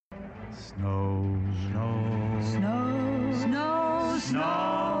Snow, snow, Snow, snow,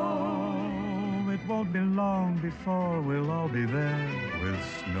 snow. It won't be long before we'll all be there with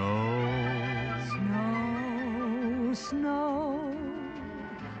snow. snow, snow.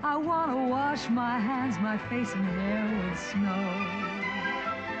 I want to wash my hands, my face, and hair with snow.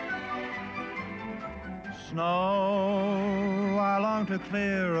 Snow, I long to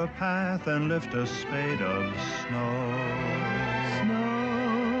clear a path and lift a spade of snow. Snow,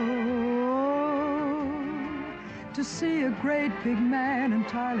 to see a great big man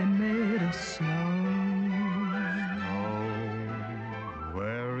entirely made of snow. Snow,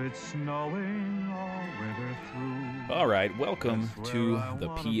 where it's snowing all winter through. All right, welcome That's to where I the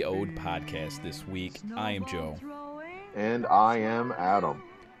wanna PO'd be. podcast this week. I am Joe. And I am Adam.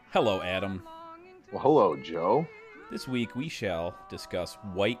 Hello, Adam. Well, hello, Joe. This week we shall discuss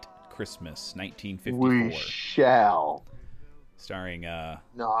White Christmas, 1954, We shall starring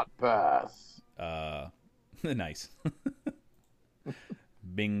not pass. nice,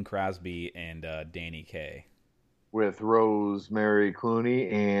 Bing Crosby and Danny Kaye. With Rosemary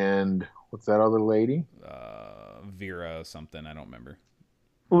Clooney and what's that other lady? Vera something, I don't remember.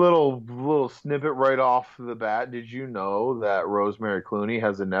 Little snippet right off the bat. Did you know that Rosemary Clooney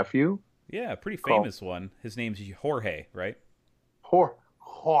has a nephew? Yeah, pretty famous one. His name's Jorge, right?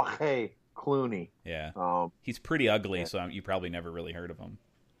 Jorge Clooney. Yeah. He's pretty ugly, so you probably never really heard of him.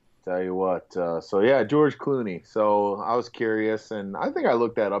 Tell you what. So yeah, George Clooney. So I was curious, and I think I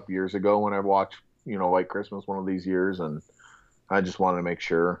looked that up years ago when I watched, White Christmas one of these years, and I just wanted to make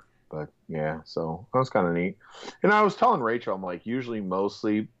sure. But yeah, so that was kind of neat. And I was telling Rachel, I'm like, usually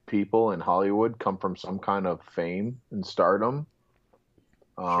mostly people in Hollywood come from some kind of fame and stardom.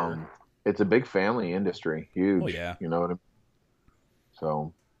 Sure. It's a big family industry, huge. Oh, yeah. You know what I mean?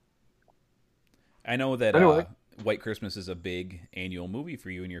 So I know that Anyway. White Christmas is a big annual movie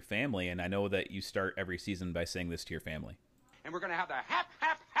for you and your family, and I know that you start every season by saying this to your family. And we're gonna have the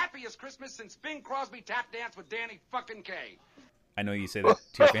happiest Christmas since Bing Crosby tap danced with Danny fucking Kaye. I know you say that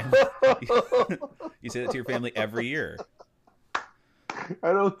to your family. You say that to your family every year.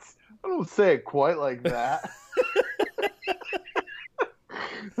 I don't say it quite like that.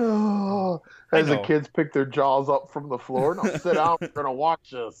 As the know. kids pick their jaws up from the floor, no, sit down. We're gonna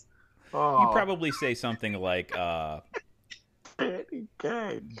watch this. You probably say something like Danny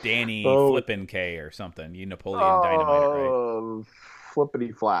Kaye. Danny Oh. Flippin' K or something. You Napoleon Dynamite, it, right?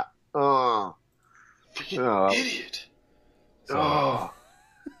 Flippity flat. Idiot. Oh.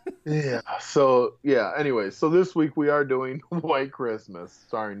 Yeah. So yeah. Anyway, so this week we are doing White Christmas,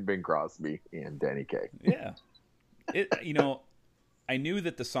 starring Bing Crosby and Danny Kaye. Yeah. I knew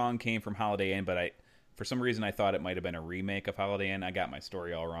that the song came from Holiday Inn, but for some reason I thought it might have been a remake of Holiday Inn. I got my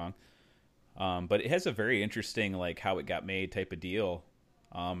story all wrong. But it has a very interesting, like, how it got made type of deal.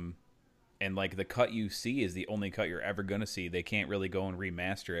 And, like, the cut you see is the only cut you're ever going to see. They can't really go and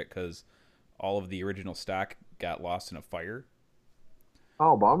remaster it because all of the original stock got lost in a fire.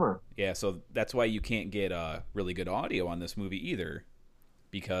 Oh, bummer. Yeah, so that's why you can't get really good audio on this movie either,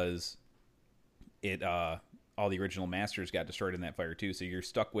 because it all the original masters got destroyed in that fire too. So you're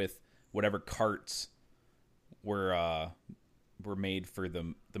stuck with whatever carts were made for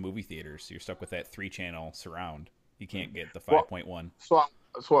the movie theaters. So you're stuck with that 3-channel surround. You can't get the 5.1. So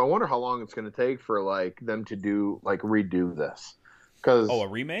I wonder how long it's going to take for them to redo this. Because a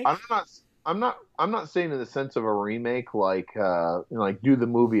remake? I'm not saying in the sense of a remake, do the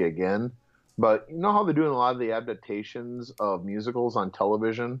movie again, but you know how they're doing a lot of the adaptations of musicals on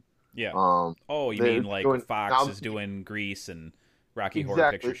television. Yeah. You they're mean like doing- Fox now- is doing Grease and Rocky Horror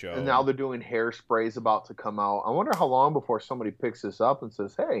Exactly. Picture Show? And now they're doing Hairspray's about to come out. I wonder how long before somebody picks this up and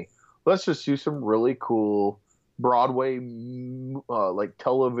says, "Hey, let's just do some really cool Broadway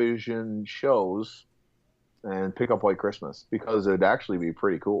television shows and pick up White Christmas," because it'd actually be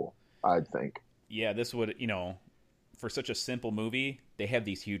pretty cool, I'd think. Yeah, this would, for such a simple movie, they have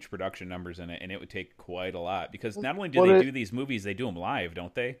these huge production numbers in it, and it would take quite a lot. Because not only do they do these movies, they do them live,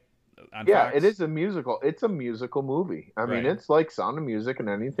 don't they? On Fox? It is a musical. It's a musical movie. I mean, Right. it's like Sound of Music and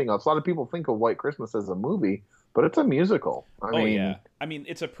anything else. A lot of people think of White Christmas as a movie, but it's a musical. I mean, yeah. I mean,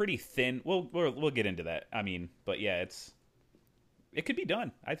 it's a pretty thin. We'll get into that. I mean, but yeah, it could be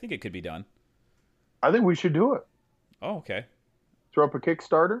done. I think it could be done. I think we should do it. Oh, okay. Throw up a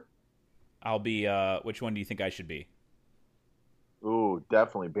Kickstarter. I'll be. Which one do you think I should be? Ooh,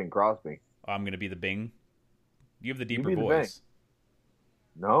 definitely Bing Crosby. I'm going to be the Bing. You have the deeper be the voice.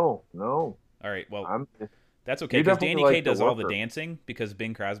 No. All right. Well, I'm. that's okay you because definitely Danny like Kaye the does all the worker. dancing because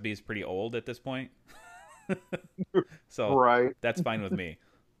Bing Crosby is pretty old at this point. So Right. that's fine with me.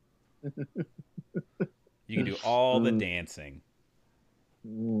 You can do all the dancing.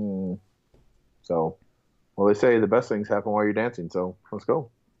 Mm. So, well, they say the best things happen while you're dancing. So let's go.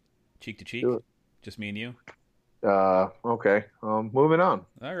 Cheek to cheek, Do it. just me and you. Okay. Moving on.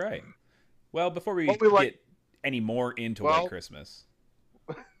 All right. Well, before we What we like- get any more into Well- White Christmas,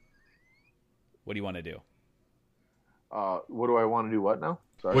 what do you want to do? What do I want to do? What now?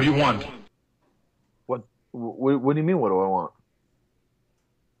 Sorry. What do you want? What do you mean? What do I want?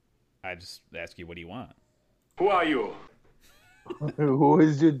 I just ask you, what do you want? Who are you? Who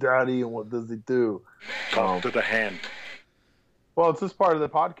is your daddy and what does he do? Talk to the hand. Well, it's this part of the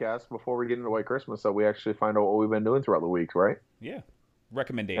podcast before we get into White Christmas that we actually find out what we've been doing throughout the week, right? Yeah,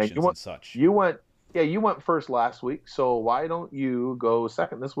 recommendations and, want- such. You went first last week, so why don't you go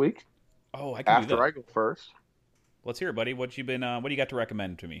second this week Oh, I can do after that. I go first? Let's hear it, buddy. What you been? What do you got to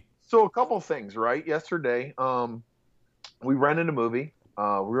recommend to me? So a couple things, right? Yesterday, we rented a movie.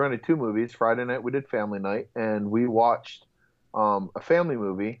 We rented two movies. Friday night we did family night, and we watched a family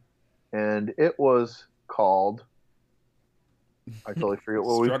movie, and it was called. I totally forget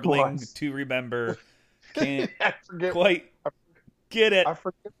what Struggling we watched. to remember. Can't I forget. quite get it. I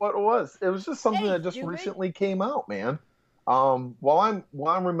forget what it was. It was just something that just recently came out, man. While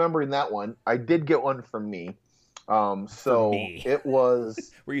I'm remembering that one, I did get one from me. So me. it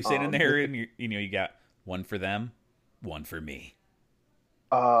was. Were you sitting there and you got one for them, one for me?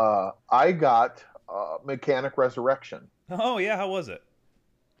 I got Mechanic Resurrection. Oh yeah, how was it?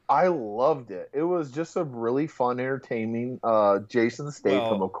 I loved it. It was just a really fun, entertaining. Jason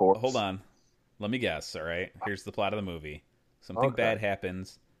Statham, Well, of course. Hold on. Let me guess, all right? Here's the plot of the movie. Something Okay. bad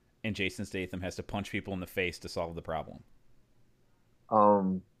happens, and Jason Statham has to punch people in the face to solve the problem.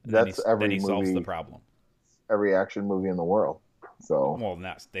 And That's every then he solves the movie, problem. every action movie in the world. So, Well,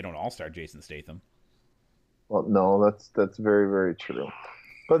 they don't all star Jason Statham. well, no, that's very, very true.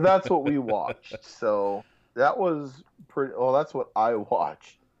 But that's what we watched. So that was pretty. Well, that's what I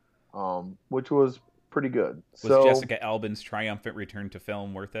watched, which was pretty good. Was Jessica Alba's triumphant return to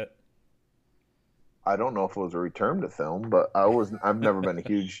film worth it? I don't know if it was a return to film, but I've never been a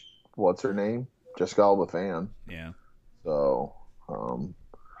huge what's her name Jessica Alba fan. Yeah. So,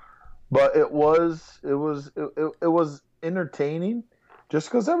 but it was entertaining. Just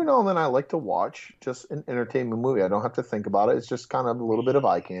because every now and then I like to watch just an entertainment movie. I don't have to think about it. It's just kind of a little bit of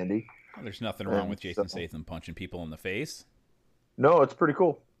eye candy. Well, there's nothing wrong And with Jason so- Statham punching people in the face. No, it's pretty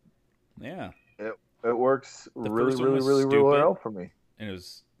cool. Yeah. It works The really, first one really, was really, really stupid. well for me. And it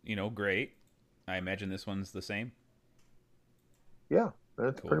was, great. I imagine this one's the same. Yeah,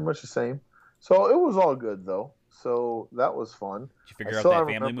 it's Cool. pretty much the same. So it was all good though. So that was fun. Did you figure I out still that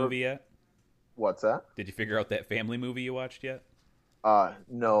haven't family remembered- movie yet? What's that? Did you figure out that family movie you watched yet?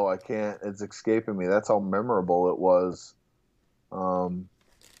 No, I can't. It's escaping me. That's how memorable it was.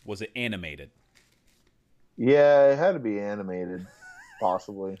 Was it animated? Yeah, it had to be animated,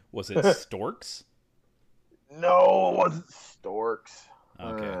 possibly. Was it Storks? No, it wasn't Storks.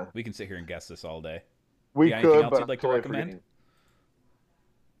 Okay. We can sit here and guess this all day. We You got anything could, else but you'd like I'm to totally recommend? forgetting.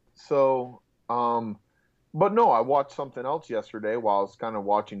 So, but no, I watched something else yesterday while I was kind of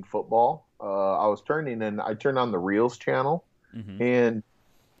watching football. I was I turned on the Reels channel, Mm-hmm. and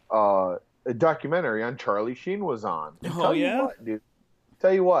a documentary on Charlie Sheen was on. And Oh, tell you yeah? what, dude.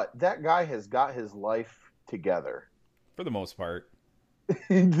 Tell you what, that guy has got his life together. For the most part.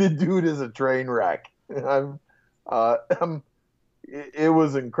 The dude is a train wreck. It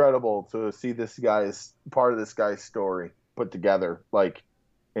was incredible to see part of this guy's story put together, like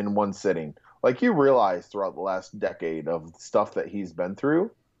in one sitting. Like you realize throughout the last decade of stuff that he's been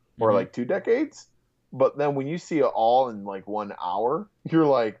through, or Mhm. like 2 decades. But then when you see it all in like 1 hour, you're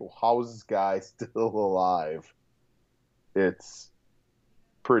like, well, how is this guy still alive? It's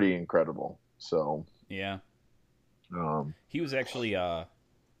pretty incredible. So, Yeah. um, He was actually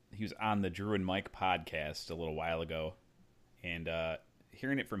he was on the Drew and Mike podcast a little while ago, and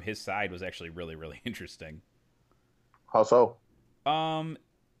hearing it from his side was actually really, really interesting. how so?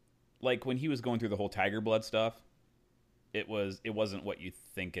 Like when he was going through the whole Tiger Blood stuff, it wasn't what you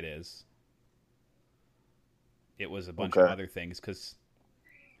think it is. It was a bunch of Okay. other things because,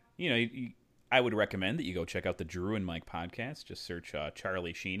 I would recommend that you go check out the Drew and Mike podcast. Just search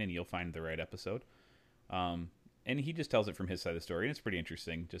Charlie Sheen and you'll find the right episode. And he just tells it from his side of the story, and it's pretty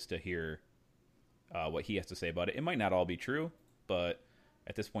interesting just to hear what he has to say about it. It might not all be true, but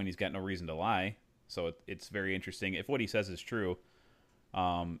at this point, he's got no reason to lie. So it's very interesting. If what he says is true,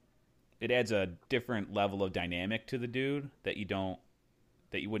 it adds a different level of dynamic to the dude that you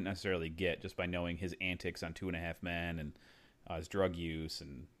wouldn't necessarily get just by knowing his antics on 2.5 Men and his drug use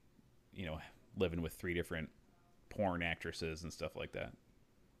and living with 3 different porn actresses and stuff like that.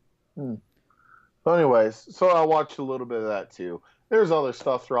 So anyways, so I watched a little bit of that too. there's other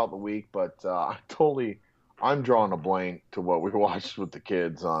stuff throughout the week, but I'm drawing a blank to what we watched with the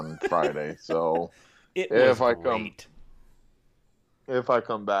kids on Friday. So It was if I great.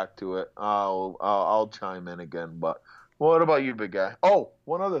 come back to it, I'll chime in again. But what about you, big guy? Oh,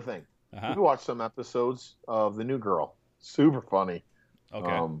 one other thing. Uh-huh. We watched some episodes of The New Girl. Super funny.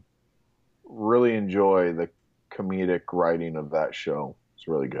 Okay. Really enjoy the comedic writing of that show. It's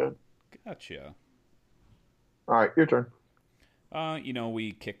really good. Gotcha. All right, your turn.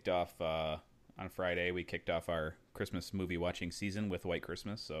 We kicked off on Friday. We kicked off our Christmas movie watching season with White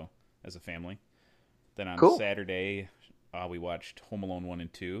Christmas, so as a family. Then on Cool. Saturday, we watched Home Alone 1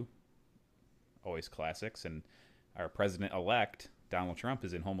 and 2, always classics, and our president-elect, Donald Trump,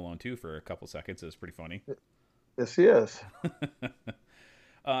 is in Home Alone 2 for a couple seconds. It was pretty funny. Yes, he is.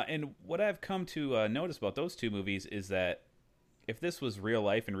 And what I've come to notice about those two movies is that if this was real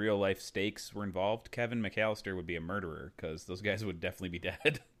life and real life stakes were involved, Kevin McAllister would be a murderer because those guys would definitely be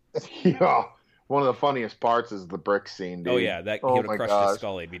dead. Yeah. One of the funniest parts is the brick scene, dude. Oh yeah, he would have crushed his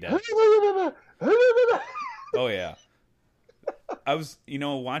skull. He'd be dead. Oh yeah. I was,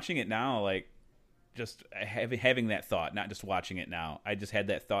 watching it now, like just having that thought, not just watching it now. I just had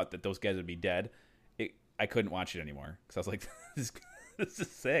that thought that those guys would be dead. I couldn't watch it anymore because I was like, this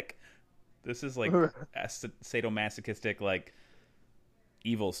is sick. This is like sadomasochistic, like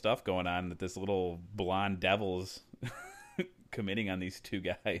evil stuff going on that this little blonde devil's committing on these two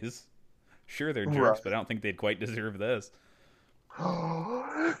guys. Sure, they're jerks, Right. but I don't think they'd quite deserve this.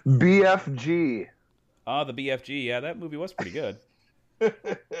 BFG. Oh, the BFG. Yeah, that movie was pretty good.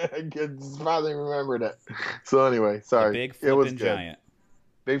 I just finally remembered it. So anyway, sorry. The big It was flipping good. giant.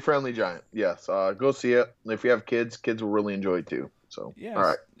 Big friendly giant. Yes. Go see it. If you have kids will really enjoy it too. So Yeah, all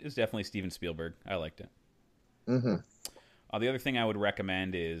right. it's definitely Steven Spielberg. I liked it. Mm-hmm. The other thing I would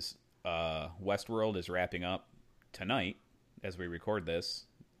recommend is Westworld is wrapping up tonight as we record this,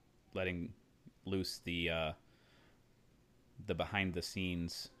 letting loose the behind the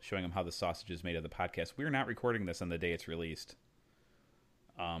scenes, showing them how the sausage is made of the podcast. We're not recording this on the day it's released.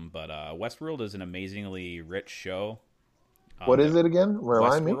 But Westworld is an amazingly rich show. What is it again?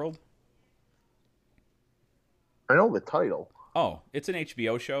 Remind me. Westworld? I know the title. Oh, it's an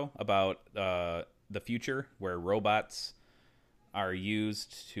HBO show about the future where robots are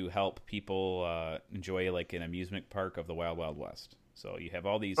used to help people enjoy like an amusement park of the Wild Wild West. So you have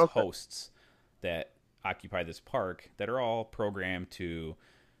all these hosts that occupy this park that are all programmed to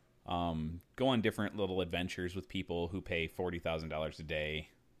go on different little adventures with people who pay $40,000 a day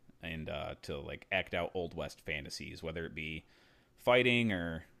and to like act out Old West fantasies, whether it be fighting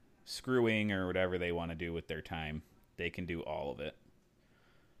or screwing or whatever they want to do with their time. They can do all of it.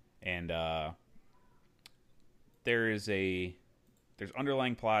 And there's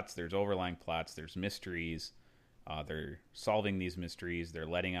underlying plots, there's overlying plots, there's mysteries. They're solving these mysteries. They're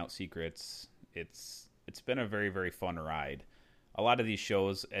letting out secrets. It's been a very, very fun ride. A lot of these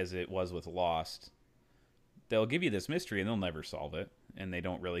shows, as it was with Lost, they'll give you this mystery and they'll never solve it, and they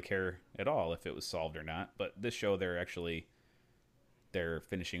don't really care at all if it was solved or not. But this show, they're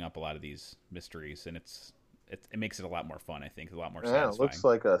finishing up a lot of these mysteries, and it makes it a lot more fun. I think a lot more satisfying. Yeah, it looks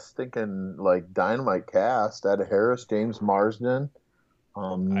like a stinking like dynamite cast. Ed Harris, James Marsden.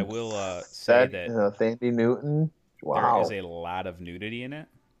 I will say that Thandie Newton. Wow, there is a lot of nudity in it.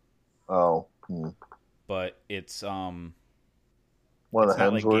 Oh, but it's one of the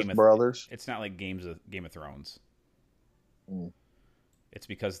not like Hemsworth brothers. It's not like Game of Thrones. Mm. It's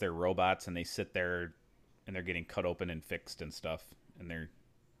because they're robots and they sit there and they're getting cut open and fixed and stuff, and they're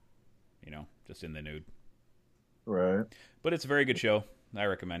just in the nude. Right. But it's a very good show. I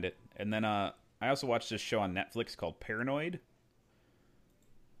recommend it. And then I also watched this show on Netflix called Paranoid.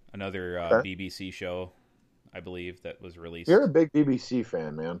 Another BBC show, I believe, that was released. You're a big BBC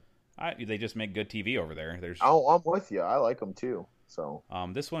fan, man. They just make good TV over there. I'm with you. I like them too. So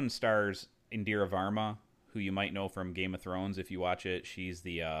this one stars Indira Varma, who you might know from Game of Thrones if you watch it. She's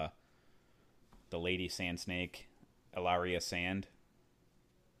the Lady Sand Snake, Ilaria Sand.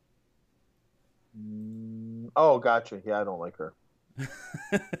 Oh, gotcha. Yeah, I don't like her.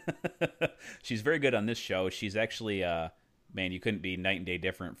 She's very good on this show. She's actually, man, you couldn't be night and day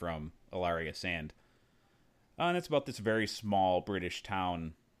different from Ilaria Sand. And it's about this very small British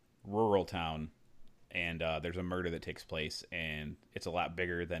town, rural town, and there's a murder that takes place, and it's a lot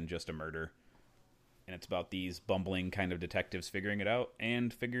bigger than just a murder. And it's about these bumbling kind of detectives figuring it out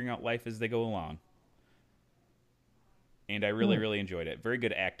and figuring out life as they go along. And I really, really enjoyed it. Very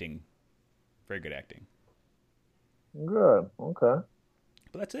good acting. Very good acting. Good. Okay.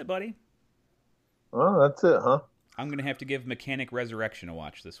 But that's it, buddy. Oh, that's it, huh? I'm going to have to give Mechanic Resurrection a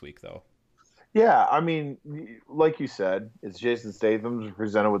watch this week, though. Yeah, I mean, like you said, it's Jason Statham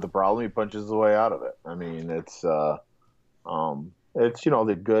presented with the problem. He punches his way out of it. I mean, it's the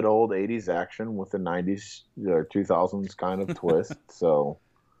good old '80s action with the '90s or 2000s kind of twist. So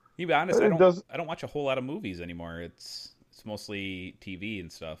To be honest, it does I don't watch a whole lot of movies anymore. It's mostly TV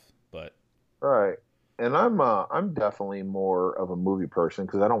and stuff. But right. And I'm definitely more of a movie person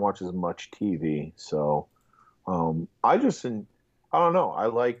because I don't watch as much TV. So I don't know. I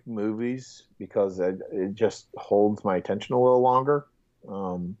like movies because it just holds my attention a little longer.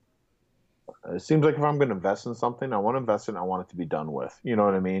 Um, it seems like if I'm going to invest in something, I want to invest in. I want it to be done with. You know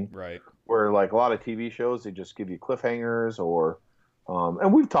what I mean? right, Where like a lot of TV shows, they just give you cliffhangers or,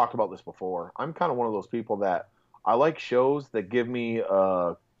 and we've talked about this before. I'm kind of one of those people that I like shows that give me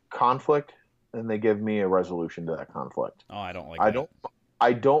a conflict and they give me a resolution to that conflict. oh, I don't like I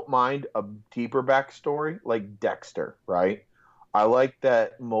that. don't mind a deeper backstory like Dexter, right? I like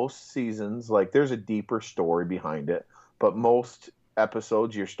that most seasons, like there's a deeper story behind it, but most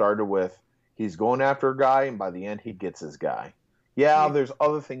episodes you're started with he's going after a guy and by the end he gets his guy. Yeah, Yeah, there's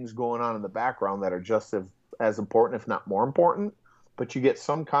other things going on in the background that are just as important, if not more important, but you get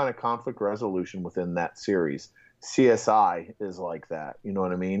some kind of conflict resolution within that series. CSI is like that. You know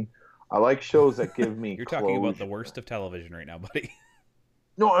what I mean? I like shows that give me you're talking about the closure. worst of television right now, buddy.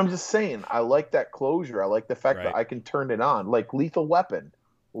 No, I'm just saying, I like that closure. I like the fact that Right. I can turn it on. Like Lethal Weapon.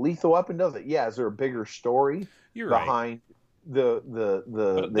 Lethal Weapon does it. Yeah, is there a bigger story You're right. behind the the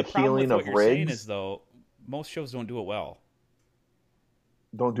the But the the problem healing with what of you're saying is, Riggs? though, most shows don't do it well.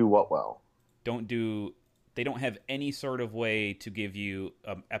 Don't do what well? Don't do they don't have any sort of way to give you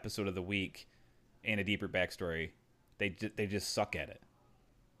an episode of the week and a deeper backstory. They just suck at it,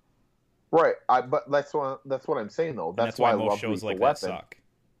 Right. But that's what I'm saying though. and That's that's why why I most love shows Lethal like that Weapon suck.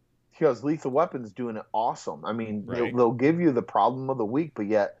 because Lethal Weapon's doing it awesome. I mean, Right. they'll give you the problem of the week, but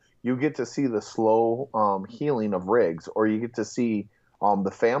yet you get to see the slow healing of Riggs, or you get to see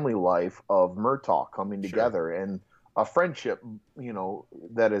the family life of Murtaugh coming Sure. together and a friendship,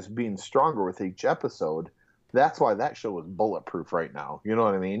 that is being stronger with each episode. That's why that show is bulletproof right now. You know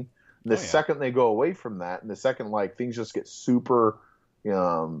what I mean? The Oh yeah. second they go away from that, and the second like things just get super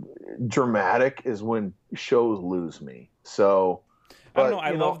um, dramatic, is when shows lose me. So. I don't But know. I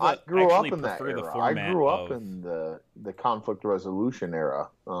love I the. I grew up actually in that prefer the era. I format grew up of. in the conflict resolution era.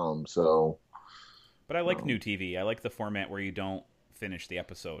 So But I like um, new TV. I like the format where you don't finish the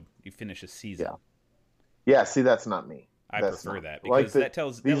episode. You finish a yeah, season. yeah. See, that's not me. I That's prefer not that like because that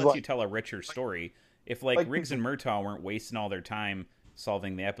these lets you like tell a richer story. If like like Riggs and Murtaugh weren't wasting all their time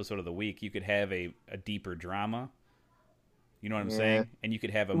solving the episode of the week, you could have a deeper drama. You know what I'm yeah, saying? And you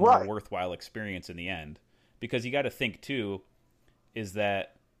could have a more right. worthwhile experience in the end. Because you got to think too is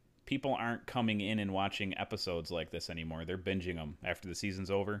that people aren't coming in and watching episodes like this anymore. They're binging them after the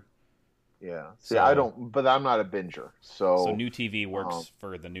season's over. Yeah. See, I So don't, but I'm not a binger. so So new TV um, works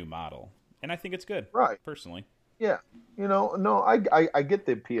for the new model, and I think it's good right. personally. Yeah. No, I get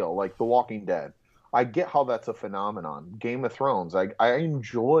the appeal. Like The Walking Dead, I get how that's a phenomenon. Game of Thrones, I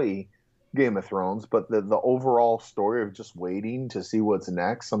enjoy Game of Thrones, but the overall story of just waiting to see what's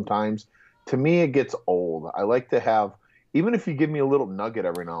next, sometimes to me it gets old. I like to have, even if you give me a little nugget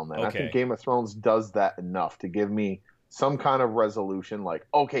every now and then. I think Okay, Game of Thrones does that enough to give me some kind of resolution. Like,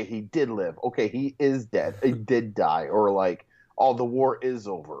 okay, he did live. Okay, he is dead. He did die, or like, oh, the war is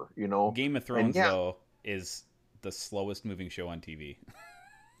over. Game of And Thrones yeah, though is the slowest moving show on TV.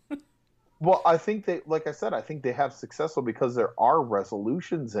 well, I think they, like I said, I think they have successful because there are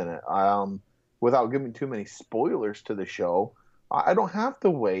resolutions in it. Without giving too many spoilers to the show, I don't have to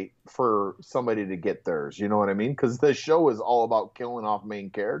wait for somebody to get theirs. You know what I mean? Because the show is all about killing off main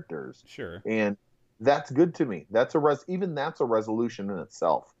characters, Sure. and that's good to me. Even that's a resolution in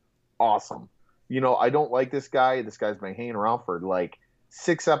itself. Awesome. I don't like this guy. This guy's been hanging around for like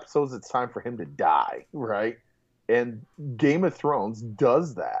 6 episodes. It's time for him to die, right? And Game of Thrones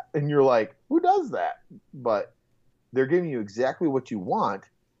does that. And you're like, who does that? But they're giving you exactly what you want,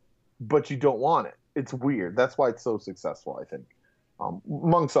 but you don't want it. It's weird. That's why it's so successful, I think,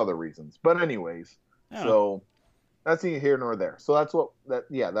 amongst other reasons. But anyways, I don't know. so that's neither here nor there. So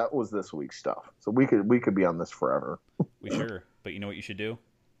that was this week's stuff. So we could be on this forever. We sure. But you know what you should do?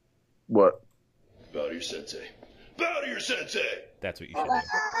 What? Bow to your sensei. Bow to your sensei! That's what you should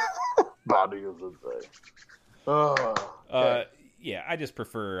do. Body is a thing. Oh, okay. Yeah, I just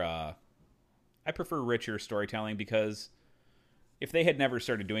prefer I prefer richer storytelling because if they had never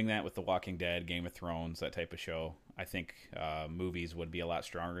started doing that with The Walking Dead, Game of Thrones, that type of show, I think movies would be a lot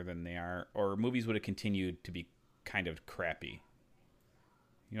stronger than they are, or movies would have continued to be kind of crappy.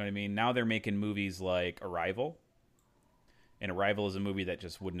 You know what I mean? Now they're making movies like Arrival, And Arrival is a movie that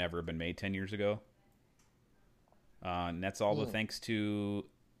just would never have been made 10 years ago. And that's all the thanks to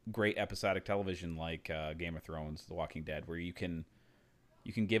great episodic television like Game of Thrones, The Walking Dead, where you can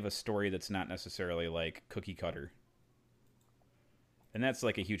give a story that's not necessarily like cookie cutter. And that's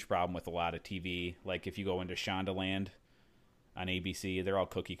like a huge problem with a lot of TV. Like if you go into Shondaland on ABC, they're all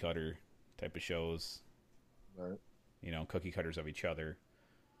cookie cutter type of shows. Right. You know, cookie cutters of each other.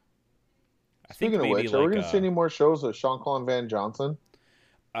 Speaking of which, are we going to see any more shows with Jean-Claude Van Johnson?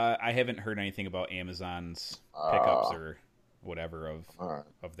 I haven't heard anything about Amazon's pickups or whatever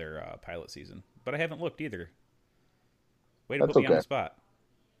of their pilot season, but I haven't looked either. Way to put me on the spot.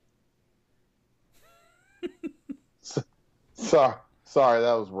 Sorry,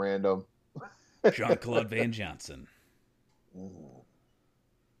 that was random. Jean-Claude Van Johnson.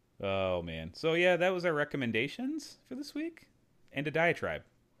 Oh man! So yeah, that was our recommendations for this week, and a diatribe.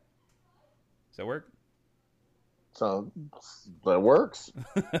 Does that work? So that works.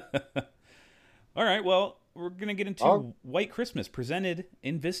 All right. Well, we're gonna get into White Christmas, presented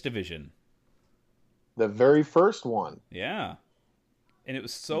in VistaVision. The very first one. Yeah, and it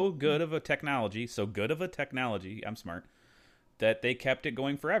was so good of a technology, I'm smart, that they kept it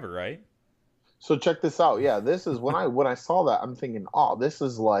going forever, right? So check this out. Yeah, this is when I saw that, I'm thinking, oh, this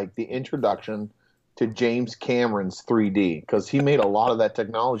is like the introduction to James Cameron's 3D, because he made a lot of that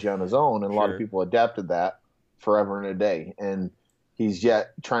technology on his own, and a lot of people adapted that forever and a day. And he's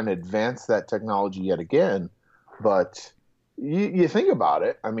yet trying to advance that technology yet again. But you think about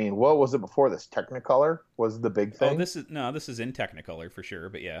it. I mean, what was it before this? Technicolor was the big thing. Oh, this is in Technicolor for sure.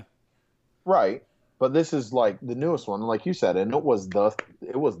 But yeah, right. But this is like the newest one, like you said, and it was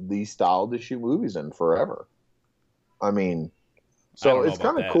the style to shoot movies in forever. I mean, so it's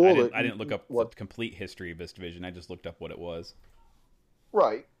kind of cool. I didn't look up the complete history of VistaVision. I just looked up what it was.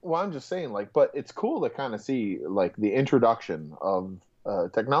 Right. Well, I'm just saying, like, but it's cool to kind of see like the introduction of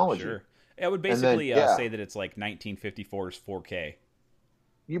technology. Sure. I would basically say that it's like 1954's 4K.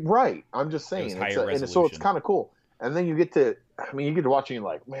 Right. I'm just saying, and so it's kind of cool. And then you get to watching, you're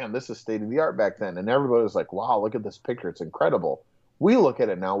like, man, this is state of the art back then. And everybody was like, wow, look at this picture. It's incredible. We look at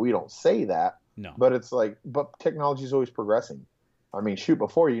it now. We don't say that. No. But it's like, but technology is always progressing. I mean, shoot,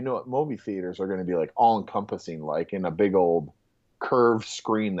 before you know it, movie theaters are going to be like all encompassing, like in a big old curved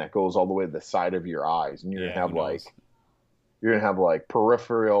screen that goes all the way to the side of your eyes. And you're going to have like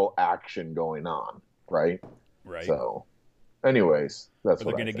peripheral action going on. Right. Right. So anyways, that's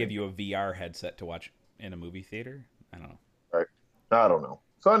what they're going to give you a VR headset to watch in a movie theater. I don't know. Right. I don't know.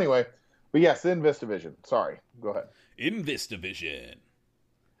 So anyway, but yes, in VistaVision. Sorry. Go ahead. In VistaVision.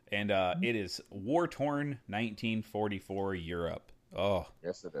 And it is war-torn 1944 Europe. Oh.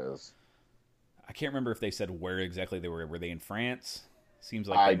 Yes, it is. I can't remember if they said where exactly they were. Were they in France? Seems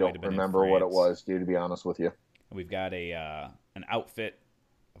like I don't remember what it was, dude, to be honest with you. We've got an outfit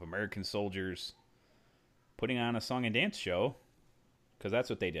of American soldiers putting on a song and dance show, because that's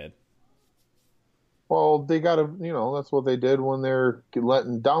what they did. Well, they got to, that's what they did when they're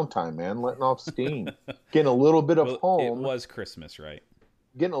letting downtime, man, letting off steam. Getting a little bit of home. It was Christmas, right?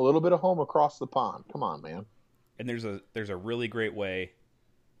 Getting a little bit of home across the pond. Come on, man. And there's a really great way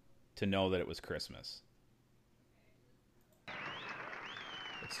to know that it was Christmas.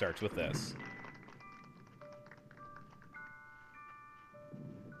 It starts with this.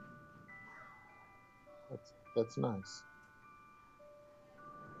 That's nice.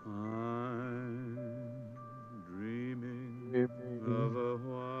 I'm dreaming of a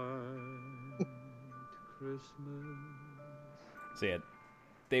white Christmas. So yeah,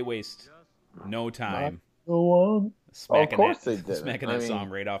 they waste no time the one. smacking of course they did. Smacking that song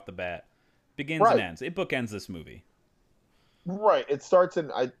right off the bat. Begins and ends. It bookends this movie. Right. It starts and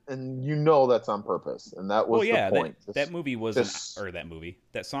that's on purpose, and that was the point. That movie was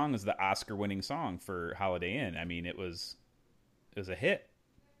that song is the Oscar-winning song for Holiday Inn. I mean, it was a hit.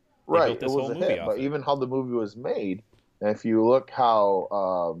 Right, it was a hit, but even how the movie was made, and if you look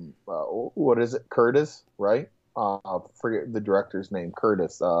how, what is it, Curtis, right? Forget the director's name,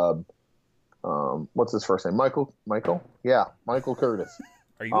 Curtis. What's his first name? Michael? Yeah, Michael Curtis.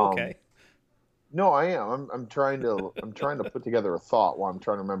 Are you okay? No, I am. I'm trying to put together a thought while I'm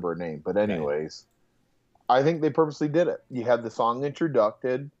trying to remember a name. But anyways, I think they purposely did it. You had the song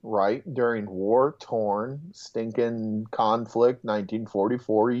introduced, right, during war-torn, stinking conflict,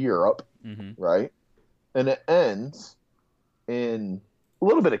 1944 Europe, right? And it ends in a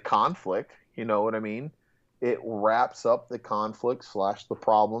little bit of conflict, you know what I mean? It wraps up the conflict / the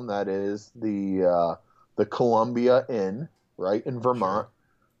problem that is the Columbia Inn, right, in Vermont.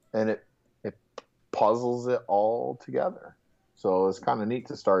 Sure. And it puzzles it all together. So it's kind of neat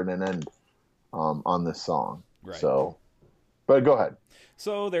to start and end on this song. Right. So But go ahead.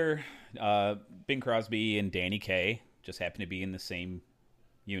 So they're Bing Crosby and Danny Kaye just happen to be in the same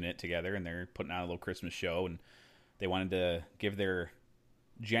unit together, and they're putting on a little Christmas show, and they wanted to give their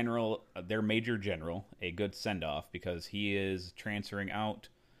major general a good send off because he is transferring out,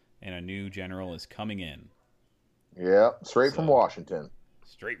 and a new general is coming in. Yeah, straight from Washington.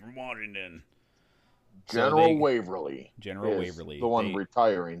 Straight from Washington. General Waverly. General Waverly. The one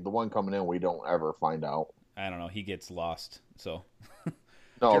retiring. The one coming in we don't ever find out. I don't know. He gets lost. So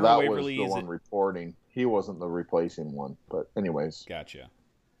no, General that Waverly was the one reporting. He wasn't the replacing one. But anyways. Gotcha.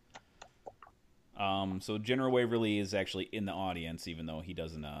 So General Waverly is actually in the audience, even though he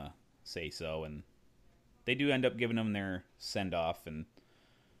doesn't say so. And they do end up giving him their send-off. And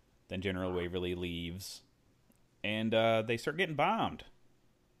then General Waverly leaves. And they start getting bombed.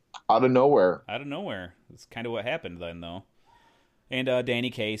 Out of nowhere. Out of nowhere. That's kind of what happened then, though. And Danny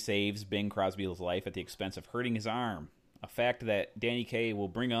Kaye saves Bing Crosby's life at the expense of hurting his arm. A fact that Danny Kaye will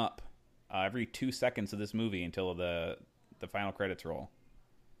bring up every 2 seconds of this movie until the final credits roll.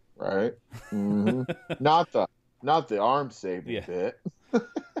 Right. Mm-hmm. not the arm saving bit.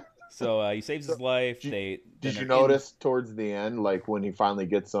 So he saves his life. Did you notice towards the end, like when he finally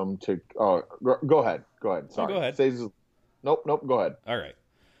gets them to? Oh, go ahead. Sorry. Go ahead. Nope. Go ahead. All right.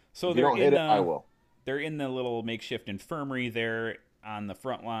 So if you don't hit it, I will. They're in the little makeshift infirmary there on the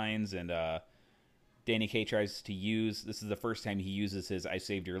front lines, and Danny Kaye tries to use. This is the first time he uses his "I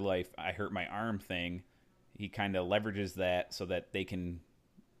saved your life, I hurt my arm" thing. He kind of leverages that so that they can,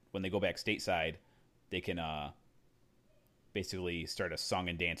 when they go back stateside, they can basically start a song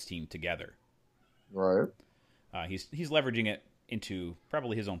and dance team together. Right. He's leveraging it into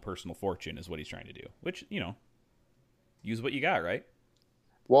probably his own personal fortune is what he's trying to do. Which, use what you got, right?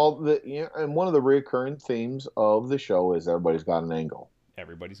 Well, and one of the recurring themes of the show is everybody's got an angle.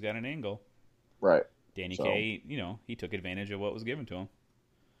 Everybody's got an angle. Right. Danny Kaye, he took advantage of what was given to him.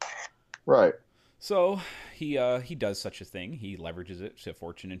 Right. So he does such a thing. He leverages it to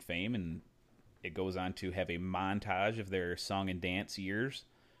fortune and fame, and it goes on to have a montage of their song and dance years.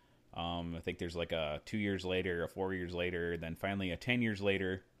 I think there's like a 2 years later, a 4 years later, then finally a 10 years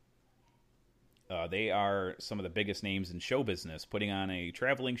later. They are some of the biggest names in show business, putting on a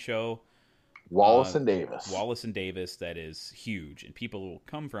traveling show. Wallace and Davis. Wallace and Davis, that is huge. And people will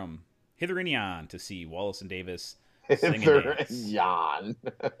come from hither and yon to see Wallace and Davis sing and dance. Yon.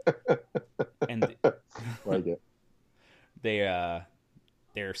 And like it.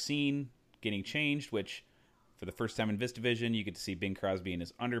 They're seen getting changed, which for the first time in VistaVision, you get to see Bing Crosby in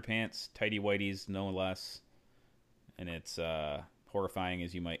his underpants, tighty whities, no less. And it's horrifying,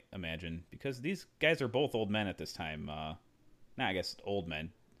 as you might imagine, because these guys are both old men at this time. I guess old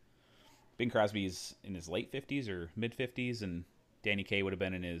men. Bing Crosby's in his late 50s or mid 50s, and Danny Kaye would have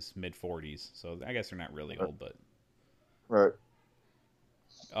been in his mid 40s. So I guess they're not really old, but right.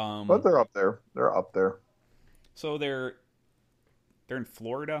 But they're up there. They're up there. So they're in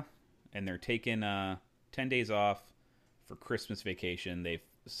Florida, and they're taking 10 days off for Christmas vacation. They've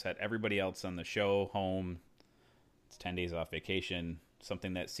set everybody else on the show home. It's 10 days off vacation,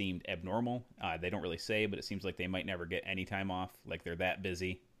 something that seemed abnormal. They don't really say, but it seems like they might never get any time off, like they're that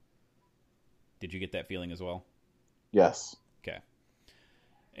busy. Did you get that feeling as well? Yes. Okay.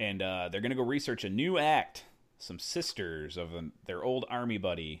 And they're going to go research a new act. Some sisters of their old army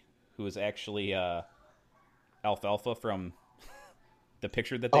buddy, who is actually Alfalfa from the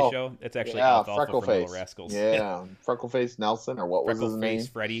picture that they show. It's actually Alfalfa from Little Rascals. Yeah, Freckleface Nelson, or what was his name?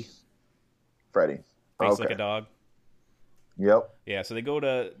 Freckleface Freddy. Face like a dog. Yep. Yeah, so they go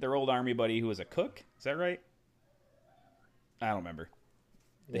to their old army buddy who was a cook. Is that right? I don't remember.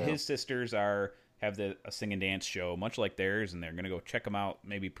 His sisters have a sing and dance show, much like theirs, and they're going to go check them out,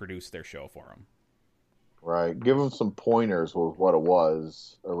 maybe produce their show for them. Right. Give them some pointers was what it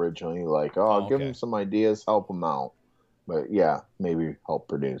was originally. Like, give them some ideas, help them out. But, yeah, maybe help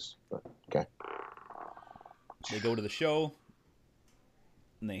produce. But, okay. They go to the show,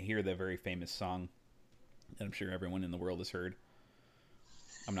 and they hear the very famous song that I'm sure everyone in the world has heard.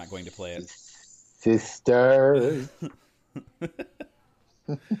 I'm not going to play it. Sisters.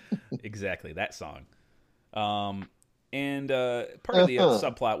 Exactly, that song. And part of the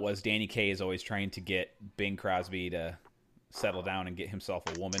subplot was Danny Kaye is always trying to get Bing Crosby to settle down and get himself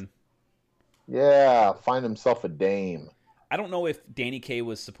a woman. Yeah, find himself a dame. I don't know if Danny Kaye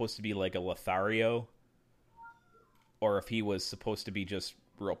was supposed to be like a Lothario, or if he was supposed to be just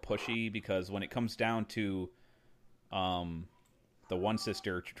real pushy, because when it comes down to the one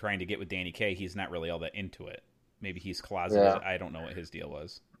sister trying to get with Danny Kaye, he's not really all that into it. Maybe he's closeted. Yeah. I don't know what his deal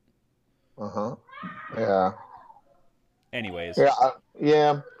was. Yeah. Anyways.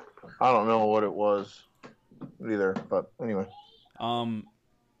 Yeah. I don't know what it was either, but anyway.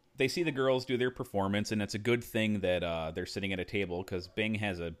 They see the girls do their performance, and it's a good thing that they're sitting at a table because Bing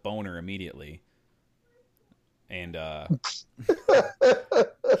has a boner immediately. And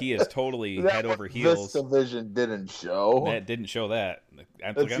he is totally head over heels. This division didn't show. That didn't show that.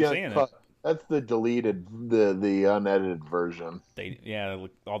 That's like I'm saying. That's the deleted, the unedited version.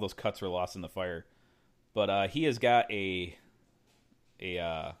 All those cuts were lost in the fire. But he has got a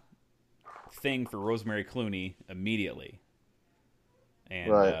thing for Rosemary Clooney immediately.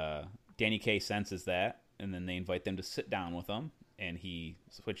 And Danny Kaye senses that, and then they invite them to sit down with him, and he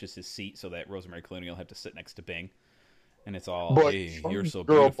switches his seat so that Rosemary Clooney will have to sit next to Bing. And it's all, hey, you're so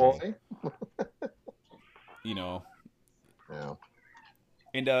beautiful. You know. Yeah.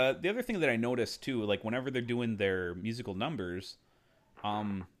 And the other thing that I noticed, too, like whenever they're doing their musical numbers,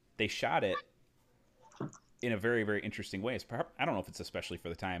 they shot it in a very, very interesting way. I don't know if it's especially for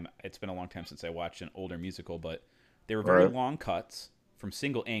the time. It's been a long time since I watched an older musical, but they were very long cuts from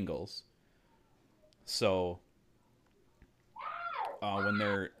single angles. So when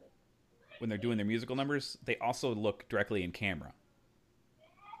they're doing their musical numbers, they also look directly in camera,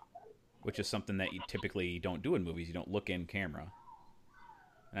 which is something that you typically don't do in movies. You don't look in camera.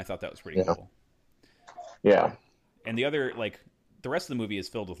 And I thought that was pretty cool. Yeah. And the rest of the movie is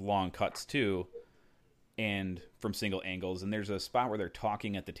filled with long cuts too, and from single angles. And there's a spot where they're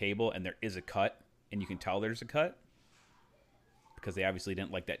talking at the table, and there is a cut, and you can tell there's a cut because they obviously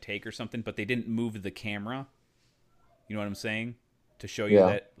didn't like that take or something, but they didn't move the camera. You know what I'm saying? To show you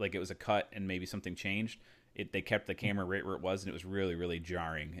that like it was a cut and maybe something changed. They kept the camera right where it was, and it was really, really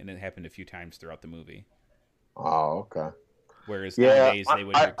jarring. And it happened a few times throughout the movie. Oh, okay. Whereas nowadays they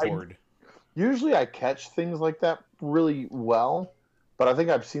would record. Usually I catch things like that really well, but I think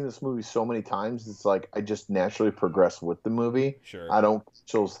I've seen this movie so many times, it's like I just naturally progress with the movie. Sure. I don't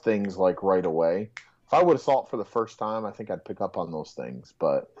catch those things like right away. If I would have saw it for the first time, I think I'd pick up on those things.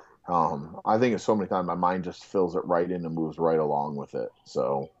 But I think it's so many times my mind just fills it right in and moves right along with it.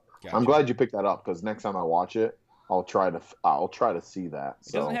 So gotcha. I'm glad you picked that up, because next time I watch it, I'll try to see that.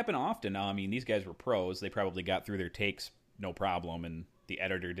 It doesn't happen often. I mean, these guys were pros. They probably got through their takes no problem, and the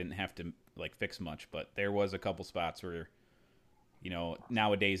editor didn't have to like fix much. But there was a couple spots where, you know,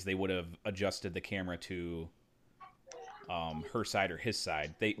 nowadays they would have adjusted the camera to her side or his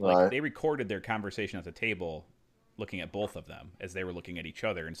side. They recorded their conversation at the table, looking at both of them as they were looking at each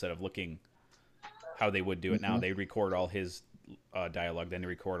other, instead of looking how they would do it now. They record all his dialogue, then they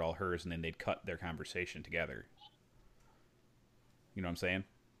record all hers, and then they'd cut their conversation together. You know what I'm saying?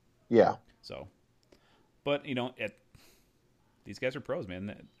 Yeah. So, but you know, these guys are pros,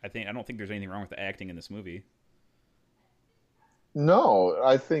 man. I don't think there's anything wrong with the acting in this movie. No,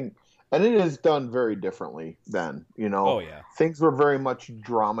 I think, and it is done very differently then, you know. Oh, yeah. Things were very much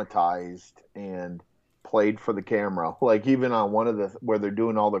dramatized and played for the camera. Like even on one of where they're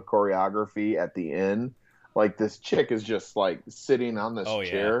doing all the choreography at the end, like this chick is just like sitting on this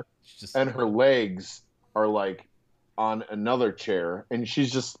chair, and her legs are like on another chair, and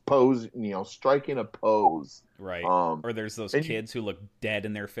she's just posing, you know, striking a pose. Right. Or there's those kids who look dead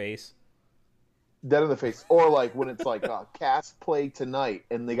in their face. Dead in the face. Or like when it's like cast play tonight,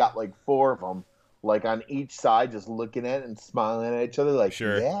 and they got like 4 of them, like on each side, just looking at it and smiling at each other, like,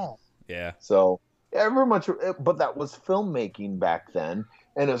 sure. Yeah. So very much, but that was filmmaking back then,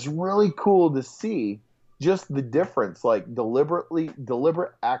 and it's really cool to see just the difference, like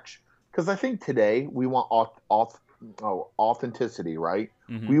deliberate action. Because I think today we want authenticity, right?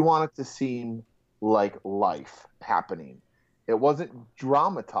 Mm-hmm. We want it to seem like life happening. It wasn't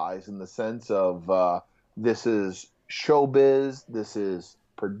dramatized in the sense of this is showbiz, this is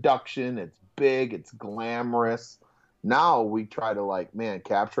production, it's big, it's glamorous. Now we try to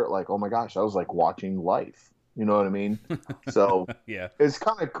capture it like, oh my gosh, I was like watching life. You know what I mean? So yeah, it's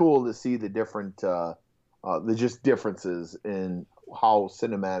kind of cool to see the different, the just differences in how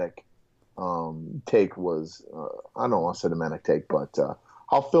cinematic take was. I don't want a cinematic take, but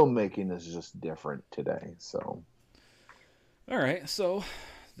how filmmaking is just different today. So, all right. So,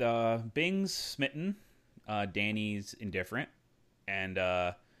 Bing's smitten, Danny's indifferent, and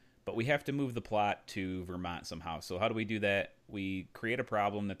but we have to move the plot to Vermont somehow. So, how do we do that? We create a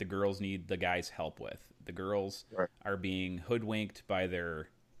problem that the girls need the guys' help with. The girls are being hoodwinked by their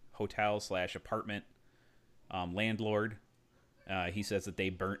hotel/apartment landlord. He says that they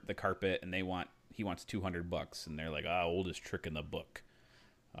burnt the carpet and he wants $200, and they're like, oldest trick in the book.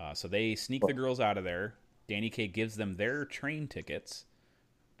 So they sneak the girls out of there. Danny Kaye gives them their train tickets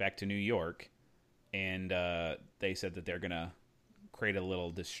back to New York, and they said that they're gonna create a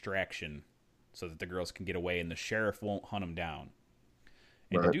little distraction so that the girls can get away and the sheriff won't hunt them down.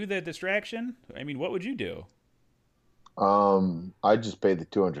 And to do the distraction, I mean, what would you do? I just paid the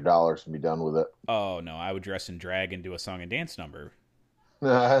 $200 and be done with it. Oh no, I would dress in drag and do a song and dance number.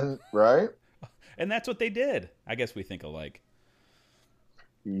 Right? And that's what they did. I guess we think alike.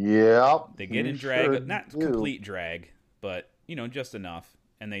 Yep. They get you in drag, sure not do. complete drag, but just enough.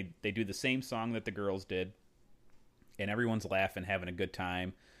 And they do the same song that the girls did. And everyone's laughing, having a good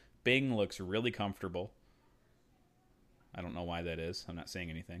time. Bing looks really comfortable. I don't know why that is. I'm not saying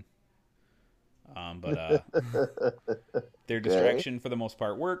anything. But their distraction for the most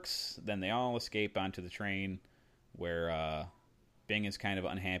part works. Then they all escape onto the train where Bing is kind of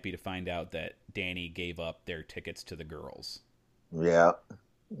unhappy to find out that Danny gave up their tickets to the girls. Yeah.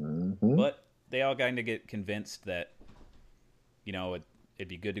 Mm-hmm. But they all kind of get convinced that, it'd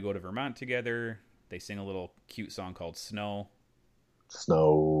be good to go to Vermont together. They sing a little cute song called Snow.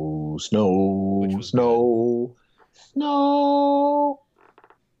 Snow, snow, Which was snow, snow.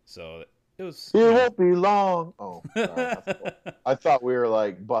 So it was... It won't be long. Oh, sorry. I thought we were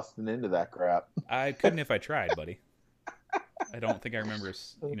like busting into that crap. I couldn't if I tried, buddy. I don't think I remember,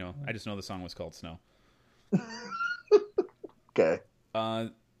 I just know the song was called Snow. Okay.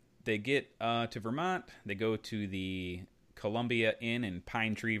 They get to Vermont. They go to the Columbia Inn in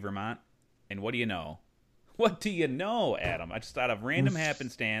Pine Tree, Vermont. And what do you know? What do you know, Adam? I just thought of random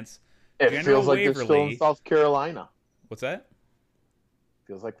happenstance. It General feels like Waverly. they're still in South Carolina. What's that?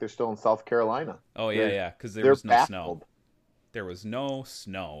 Feels like they're still in South Carolina. Oh, yeah, because there They're was no baffled. snow. There was no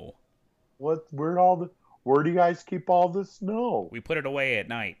snow. What? Where do you guys keep all the snow? We put it away at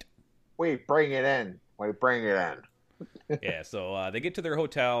night. Wait, bring it in. Yeah, so they get to their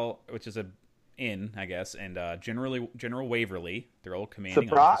hotel, which is a inn, I guess, and General Waverly, their old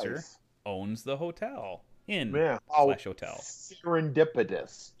commanding officer, owns the hotel. Hotel.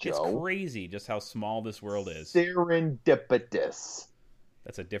 Serendipitous, Joe. It's crazy just how small this world is. Serendipitous.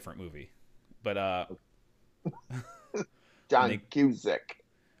 That's a different movie. But John Cusack.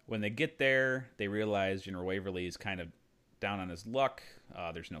 When they get there, they realize General Waverly is kind of down on his luck.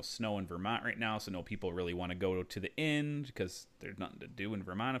 There's no snow in Vermont right now, so no people really want to go to the inn because there's nothing to do in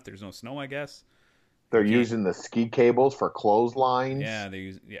Vermont if there's no snow, I guess. They're using the ski cables for clotheslines. Yeah,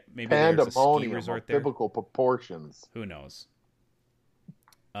 maybe there's a ski resort there. Biblical proportions. Who knows?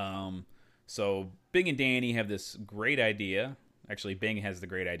 So Bing and Danny have this great idea. Actually, Bing has the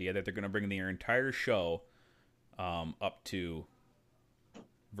great idea that they're going to bring their entire show up to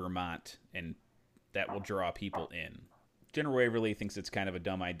Vermont, and that will draw people in. General Waverly thinks it's kind of a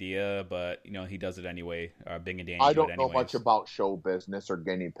dumb idea, but he does it anyway. Bing and Danny. I don't know much about show business or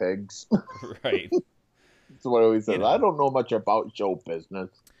guinea pigs. Right. That's what I always says. I don't know much about show business.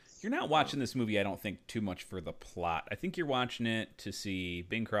 You're not watching this movie, I don't think, too much for the plot. I think you're watching it to see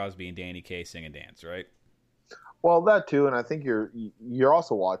Bing Crosby and Danny Kaye sing and dance, right? Well, that too, and I think you're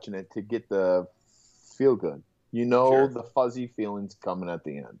also watching it to get the feel good. Sure. The fuzzy feelings coming at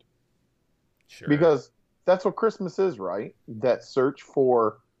the end. Sure. Because that's what Christmas is, right? That search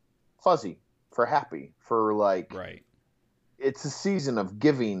for fuzzy, for happy, for like... Right. It's a season of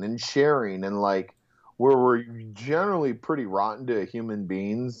giving and sharing and like where we're generally pretty rotten to human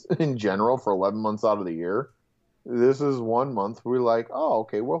beings in general for 11 months out of the year. This is 1 month we're like, oh,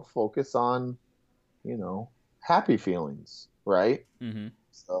 okay, we'll focus on, happy feelings, right? Mm-hmm.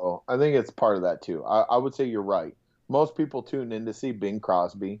 So I think it's part of that too. I would say you're right. Most people tune in to see Bing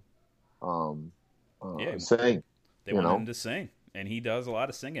Crosby sing. They want him to sing, and he does a lot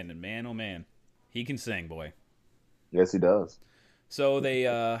of singing. And man, oh man, he can sing, boy. Yes, he does. So they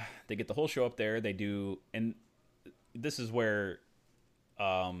get the whole show up there. They do, and this is where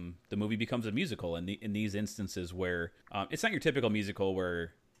the movie becomes a musical. In these instances where it's not your typical musical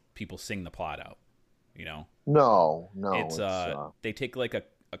where people sing the plot out. No. It's they take like a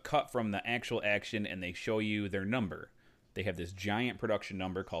cut from the actual action and they show you their number. They have this giant production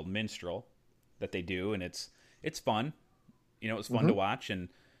number called Minstrel that they do, and it's fun. It's fun to watch, and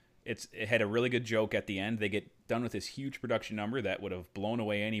it had a really good joke at the end. They get done with this huge production number that would have blown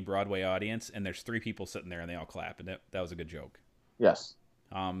away any Broadway audience, and there's 3 people sitting there and they all clap, and that was a good joke. Yes.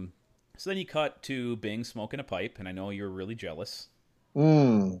 So then you cut to Bing smoking a pipe, and I know you're really jealous.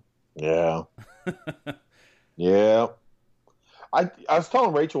 Yeah. Yeah. I was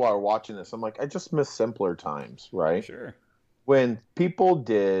telling Rachel while we were watching this, I'm like, I just miss simpler times, right? Sure. When people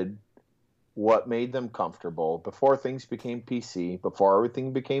did what made them comfortable, before things became PC, before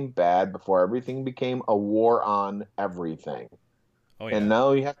everything became bad, before everything became a war on everything. Oh, yeah. And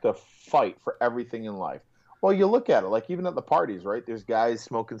now you have to fight for everything in life. Well, you look at it, like even at the parties, right? There's guys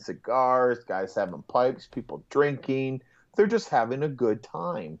smoking cigars, guys having pipes, people drinking. They're just having a good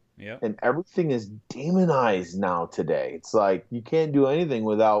time. Yeah. And everything is demonized now today. It's like you can't do anything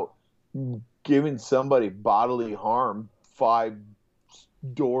without giving somebody bodily harm 5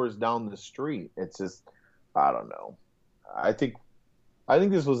 doors down the street. It's just, I don't know. I think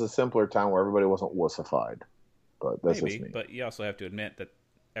this was a simpler time where everybody wasn't wussified. But that's Maybe, just me. but you also have to admit that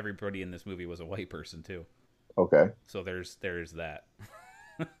everybody in this movie was a white person too. Okay. So there's that.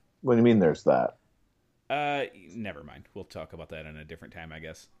 What do you mean there's that? Never mind. We'll talk about that in a different time, I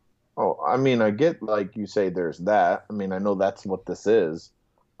guess. Oh, I mean, I get like you say there's that. I mean, I know that's what this is,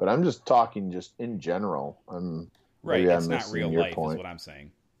 but I'm just talking just in general. Right, maybe it's I'm not missing real your life point. is what I'm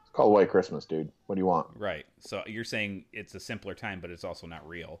saying. It's called White Christmas, dude. What do you want? Right. So you're saying it's a simpler time, but it's also not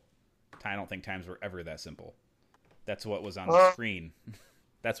real. I don't think times were ever that simple. That's what was on the screen.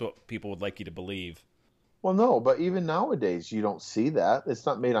 That's what people would like you to believe. Well, no, but even nowadays you don't see that. It's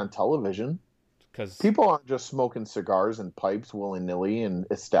not made on television. Because People aren't just smoking cigars and pipes willy-nilly in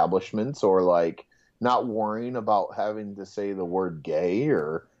establishments, or like not worrying about having to say the word gay,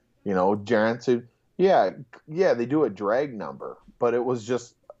 or dancing. Yeah, they do a drag number, but it was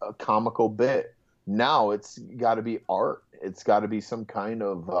just a comical bit. Now it's got to be art. It's got to be some kind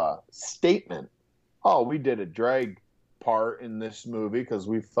of statement. Oh, we did a drag part in this movie because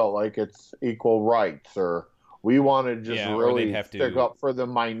we felt like it's equal rights, or we want to just Yeah, or they'd really have to- stick up for the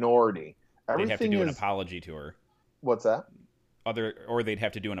minority. they'd have to do an is apology tour. what's that? Or they'd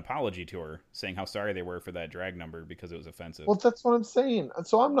have to do an apology tour saying how sorry they were for that drag number because it was offensive. Well, that's what I'm saying.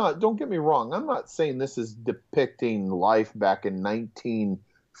 So I'm not. Don't get me wrong. I'm not saying this is depicting life back in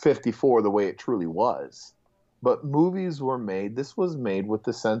 1954 the way it truly was. But movies were made. This was made with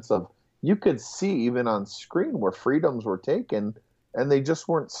the sense of you could see even on screen where freedoms were taken, and they just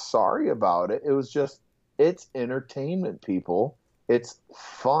weren't sorry about it. It was just it's entertainment, people. It's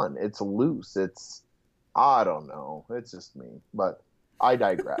fun. It's loose. It's I don't know. It's just me, but I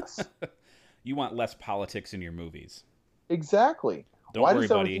digress. You want less politics in your movies. Exactly. Don't Why worry,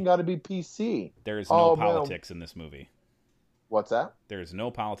 does everything buddy. got to be PC? There is no Oh, man. politics in this movie. What's that? There is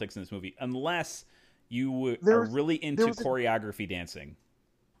no politics in this movie unless you are There's- really into was a- choreography dancing.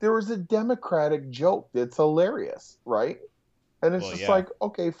 There was a Democratic joke that's hilarious, right? And it's Well, just yeah. like,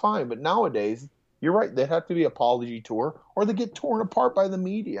 okay, fine. But nowadays, you're right. They'd have to be apology tour, or they get torn apart by the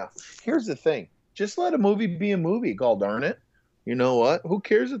media. Here's the thing. Just let a movie be a movie, gall darn it. You know what? Who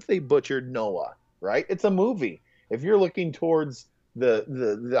cares if they butchered Noah, right? It's a movie. If you're looking towards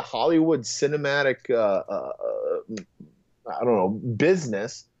the Hollywood cinematic, I don't know,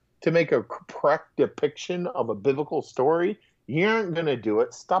 business to make a correct depiction of a biblical story, you aren't going to do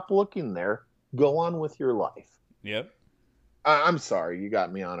it. Stop looking there. Go on with your life. Yep. I'm sorry, you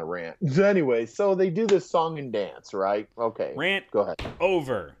got me on a rant. Anyway, so they do this song and dance, right? Okay. Rant Go ahead.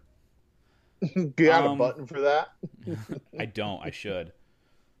 over. Got a button for that? I don't. I should.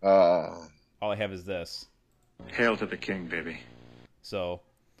 Uh, All I have is this. Hail to the king, baby. So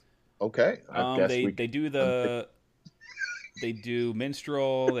okay. I guess they we they do the they do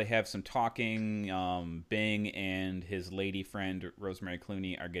minstrel. They have some talking. Bing and his lady friend Rosemary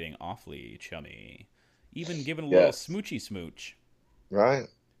Clooney are getting awfully chummy. Even giving a little Yes. smoochy smooch. right.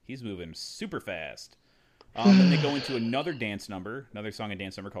 He's moving super fast. Then they go into another dance number, another song and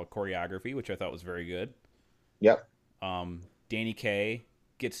dance number called Choreography, which I thought was very good. Yep. Danny Kaye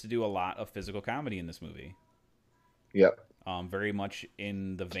gets to do a lot of physical comedy in this movie. Yep. Very much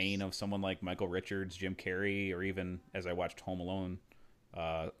in the vein of someone like Michael Richards, Jim Carrey, or even, as I watched Home Alone,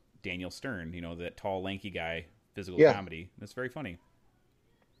 Daniel Stern, that tall, lanky guy, physical Yeah. comedy. That's very funny.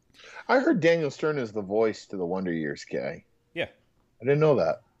 I heard Daniel Stern is the voice to the Wonder Years guy. Yeah. I didn't know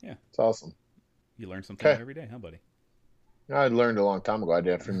that. Yeah. It's awesome. You learn something Okay. every day, huh, buddy? I learned a long time ago. I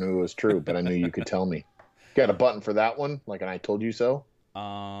never knew it was true, but I knew you could tell me. Got a button for that one? Like an I told you so?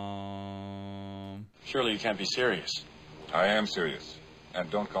 Surely you can't be serious. I am serious. And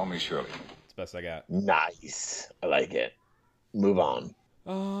don't call me Shirley. It's the best I got. Nice. I like it. Move on.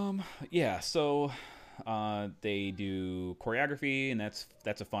 Yeah, so they do choreography, and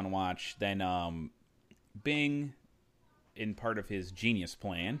that's a fun watch. Then Bing, in part of his genius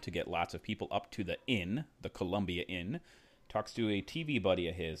plan to get lots of people up to the inn, the Columbia Inn, talks to a TV buddy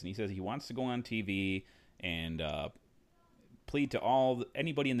of his, and he says he wants to go on TV and plead to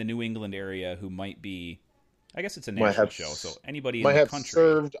anybody in the New England area who might be, I guess it's a national show, so anybody in might the have country,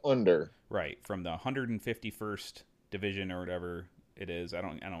 served under. right, from the 151st Division or whatever it is. I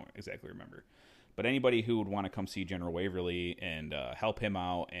don't exactly remember. But anybody who would want to come see General Waverly and help him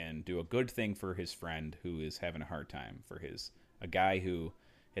out and do a good thing for his friend who is having a hard time, for a guy who,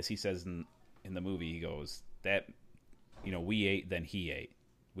 as he says in the movie, he goes, that, we ate, then he ate.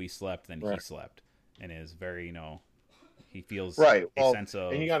 We slept, then he Right. slept. And is very, He feels Right. a Well, sense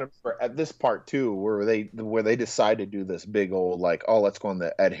of and you got to remember at this part too, where they decide to do this big old like, oh, let's go on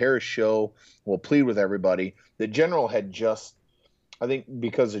the Ed Harris show. We'll plead with everybody. The general had just, I think,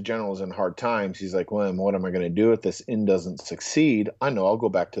 because the general's in hard times, he's like, well, what am I going to do if this inn doesn't succeed? I know, I'll go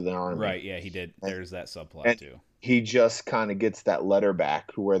back to the army. right. Yeah, he did. There's that subplot And too. he just kind of gets that letter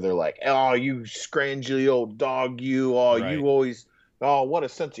back where they're like, oh, you scrangely old dog, you, oh, Right. you always, oh, what a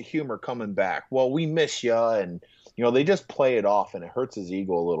sense of humor coming back. Well, we miss you, and they just play it off, and it hurts his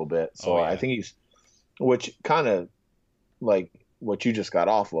ego a little bit. So Oh, yeah. I think which kind of like what you just got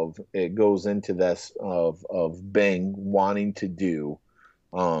off of, it goes into this of Bing wanting to do.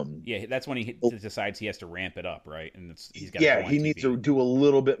 Yeah, that's when he decides he has to ramp it up, right? And he's got Yeah, he needs to do a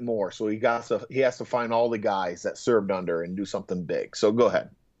little bit more. So he has to find all the guys that served under and do something big. So go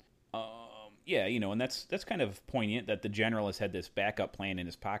ahead. Yeah, and that's kind of poignant that the general has had this backup plan in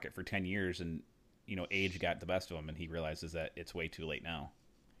his pocket for 10 years, and age got the best of him, and he realizes that it's way too late now.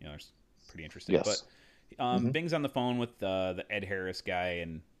 It's pretty interesting. Yes. But Bing's on the phone with the Ed Harris guy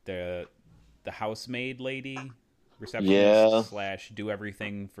and the housemaid lady, receptionist / do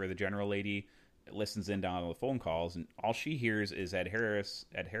everything for the general lady, listens in down on the phone calls, and all she hears is Ed Harris?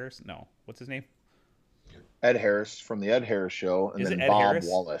 No, what's his name? Ed Harris from the Ed Harris Show, and Is then it Ed Bob Harris?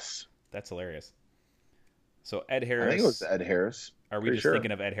 Wallace. That's hilarious. So Ed Harris. I think it was Ed Harris. Are we Pretty just sure.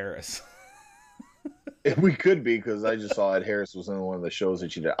 thinking of Ed Harris? We could be, because I just saw Ed Harris was in one of the shows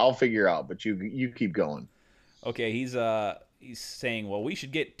that you did. I'll figure out, but you keep going. Okay, he's saying, well, we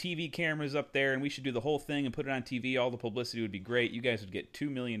should get TV cameras up there, and we should do the whole thing and put it on TV. All the publicity would be great. You guys would get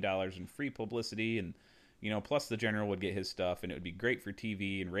 $2 million in free publicity, and plus the general would get his stuff, and it would be great for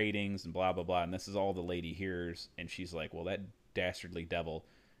TV and ratings and blah blah blah. And this is all the lady hears, and she's like, well, that dastardly devil.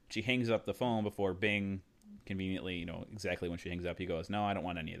 She hangs up the phone before Bing conveniently, exactly when she hangs up, he goes, no, I don't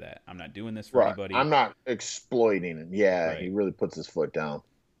want any of that. I'm not doing this for anybody. I'm not exploiting it. Yeah, Right. He really puts his foot down.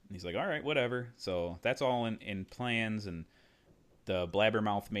 He's like, all right, whatever. So that's all in plans, and the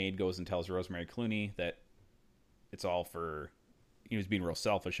blabbermouth maid goes and tells Rosemary Clooney that it's all for, he was being real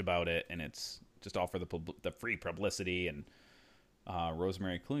selfish about it, and it's just all for the free publicity, and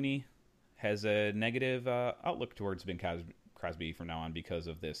Rosemary Clooney has a negative outlook towards Bing Crosby from now on because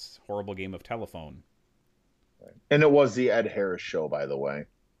of this horrible game of telephone. And it was the Ed Harris Show, by the way.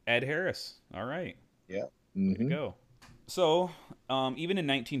 Ed Harris. All right. Yeah. Way to go. So, even in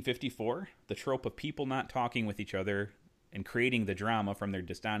 1954, the trope of people not talking with each other and creating the drama from their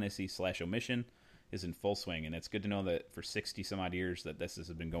dishonesty / omission is in full swing. And it's good to know that for 60 some odd years that this has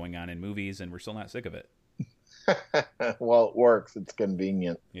been going on in movies, and we're still not sick of it. Well, it works. It's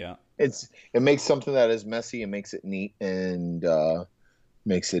convenient. Yeah. It makes something that is messy, it makes it neat, and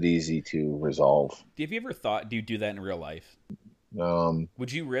makes it easy to resolve. Have you ever thought, do you do that in real life?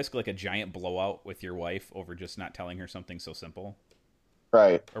 Would you risk like a giant blowout with your wife over just not telling her something so simple?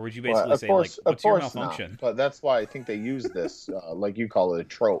 Right. Or would you basically say, like, what's your malfunction? Not. But that's why I think they use this, like you call it, a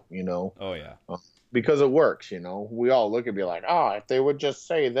trope, Oh, yeah. because it works, We all look and be like, oh, if they would just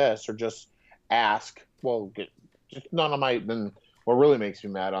say this or just ask, well, just none of my, then what really makes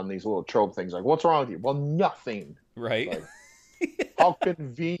me mad on these little trope things, like, what's wrong with you? Well, nothing. Right. Like, how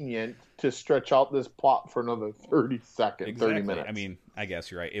convenient to stretch out this plot for another 30 seconds, Exactly. 30 minutes. I mean, I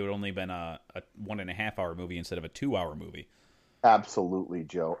guess you're right. It would only been a 1.5 hour movie instead of a 2 hour movie. Absolutely,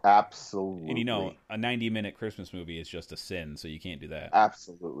 Joe. Absolutely. And a 90-minute Christmas movie is just a sin, so you can't do that.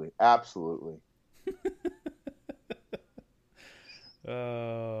 Absolutely. Absolutely.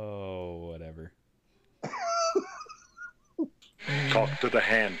 Oh, whatever. Talk to the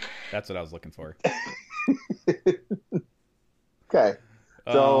hand. That's what I was looking for. Okay.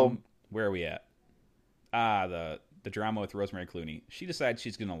 So where are we at? The drama with Rosemary Clooney. She decides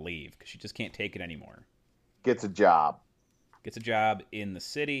she's going to leave because she just can't take it anymore. gets a job. Gets a job in the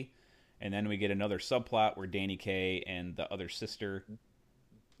city, and then we get another subplot where Danny Kaye and the other sister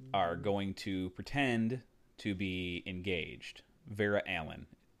are going to pretend to be engaged. Vera Ellen,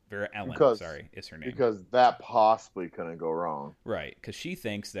 is her name. Because that possibly couldn't go wrong. Right, because she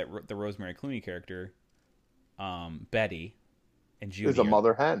thinks that the Rosemary Clooney character, Betty, and Judy is a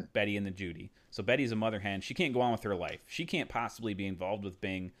mother hen. Betty and the Judy. So Betty's a mother hen. She can't go on with her life. She can't possibly be involved with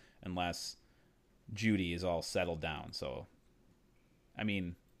Bing unless Judy is all settled down. So, I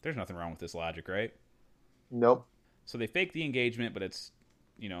mean, there's nothing wrong with this logic, right? Nope. So they fake the engagement, but it's,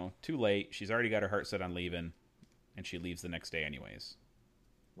 too late. She's already got her heart set on leaving, and she leaves the next day anyways.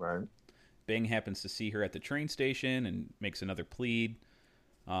 Right. Bing happens to see her at the train station and makes another plead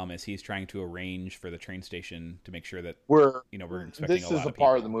as he's trying to arrange for the train station to make sure that we're expecting this a lot is the of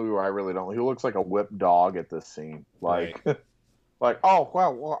part of people. the movie where I really don't. He looks like a whipped dog at this scene. Like, Right. Like, oh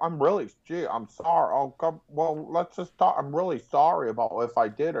well, I'm really, gee, I'm sorry. Oh, come, well, let's just talk. I'm really sorry about if I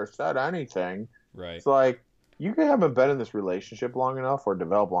did or said anything. Right. It's like you haven't been in this relationship long enough or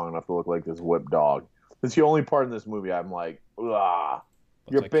developed long enough to look like this whipped dog. It's the only part in this movie I'm like, ah,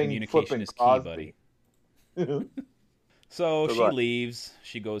 you're like being communication flipping is key, Crosby. buddy. So she what? leaves.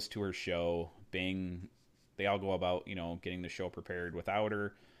 She goes to her show. Bing, they all go about, getting the show prepared without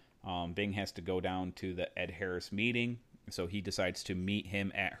her. Bing has to go down to the Ed Harris meeting. So he decides to meet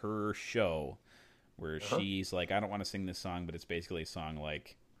him at her show where she's like, I don't want to sing this song, but it's basically a song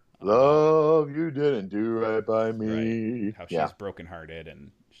like... Love, you didn't do right by me. Right, how she's brokenhearted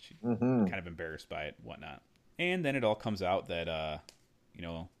and she's kind of embarrassed by it and whatnot. And then it all comes out that,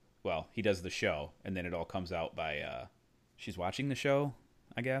 well, he does the show, and then it all comes out by... she's watching the show,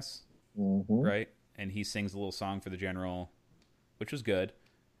 I guess, right? And he sings a little song for the general, which was good.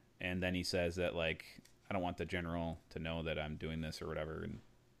 And then he says that, like, I don't want the general to know that I'm doing this or whatever.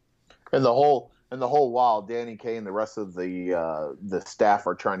 And the whole while, Danny Kaye and the rest of the staff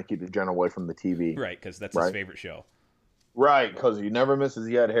are trying to keep the general away from the TV. Right, because that's his favorite show. Right, because he never misses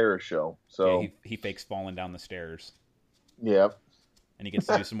the Ed Harris show. So yeah, he fakes falling down the stairs. Yep. And he gets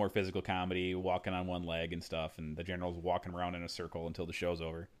to do some more physical comedy, walking on one leg and stuff, and the general's walking around in a circle until the show's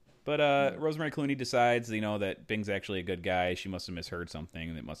over. But Rosemary Clooney decides, that Bing's actually a good guy. She must have misheard something,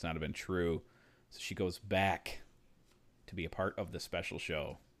 and it must not have been true. So she goes back to be a part of the special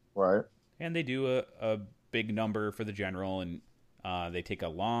show. Right. And they do a big number for the general, and they take a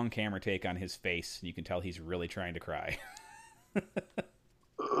long camera take on his face, and you can tell he's really trying to cry.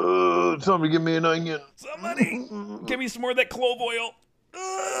 Somebody give me an onion. Somebody give me some more of that clove oil.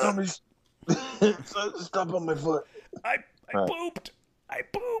 Somebody stop on my foot. I pooped. I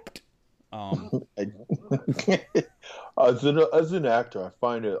pooped. As an actor, I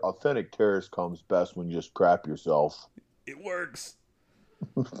find it authentic tears comes best when you just crap yourself. It works.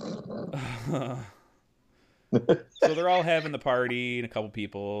 So they're all having the party, and a couple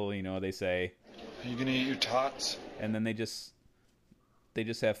people, they say, Are you gonna eat your tots? And then they just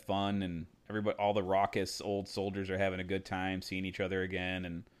have fun, and everybody, all the raucous old soldiers are having a good time, seeing each other again,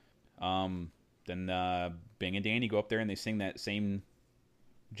 and then Bing and Danny go up there and they sing that same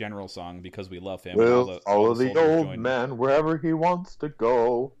general song, Because We Love Him. Well, all the old man wherever he wants to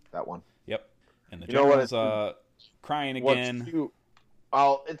go. That one. Yep. And the general's crying again.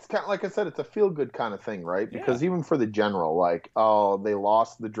 Well, it's kind of like I said, it's a feel-good kind of thing, right? Because even for the general, like, oh, they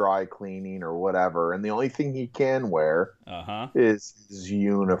lost the dry cleaning or whatever, and the only thing he can wear is his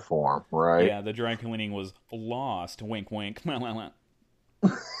uniform, right? Yeah, the dry cleaning was lost. Wink, wink.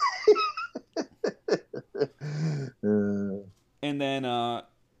 And then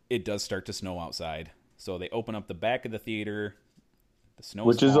it does start to snow outside. So they open up the back of the theater. The snow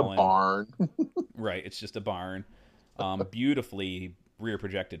Which is falling. A barn. Right, it's just a barn. Beautifully rear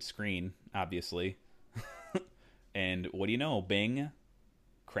projected screen, obviously. And what do you know? Bing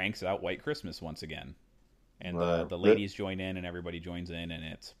cranks out White Christmas once again. And the ladies join in, and everybody joins in, and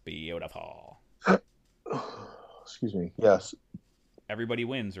it's beautiful. Excuse me. Yes. Everybody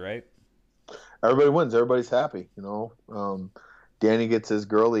wins, right? Everybody wins. Everybody's happy, Danny gets his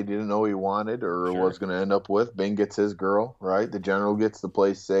girl he didn't know he wanted or was going to end up with. Bing gets his girl, right? The general gets the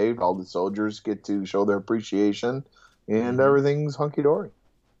place saved. All the soldiers get to show their appreciation, and everything's hunky-dory.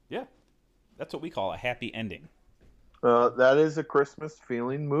 Yeah. That's what we call a happy ending. That is a Christmas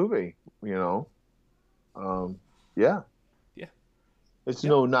feeling movie, Yeah. Yeah. It's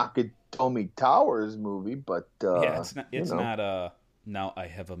no Nakatomi Towers movie, but it's not now I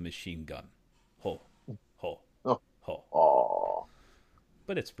have a machine gun. Ho.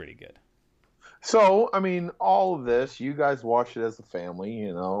 But it's pretty good. So, I mean, all of this, you guys watch it as a family,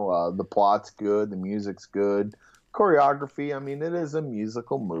 the plot's good, the music's good, choreography, I mean, it is a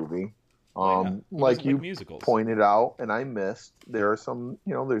musical movie. Like you pointed out, and I missed, there are some,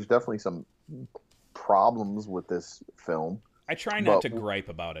 there's definitely some problems with this film. I try not to gripe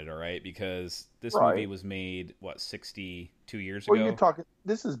about it, all right, because this movie was made, 62 years ago? Well, you're talking,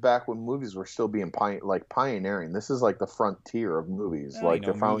 this is back when movies were still being pioneering. This is like the frontier of movies.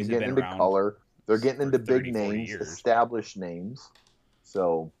 They're finally getting into color. They're getting into big names, established names.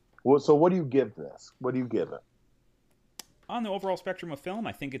 So what do you give this? What do you give it? On the overall spectrum of film,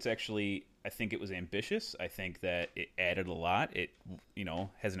 I think it was ambitious. I think that it added a lot. It,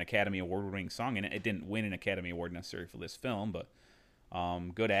 has an Academy Award-winning song in it. It didn't win an Academy Award necessarily for this film, but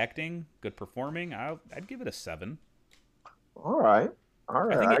good acting, good performing. I'd give it a 7. All right.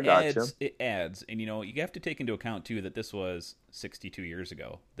 I think it adds. And, you have to take into account, too, that this was 62 years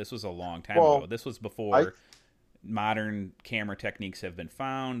ago. This was a long time ago. This was before modern camera techniques have been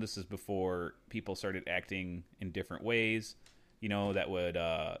found. This is before people started acting in different ways. that would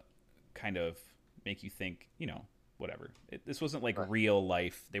kind of make you think, whatever. This wasn't like real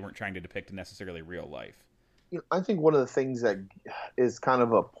life. They weren't trying to depict necessarily real life. I think one of the things that is kind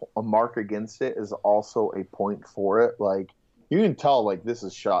of a mark against it is also a point for it. Like, you can tell, like, this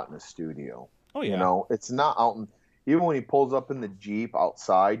is shot in a studio. Oh, yeah. It's not out in, even when he pulls up in the Jeep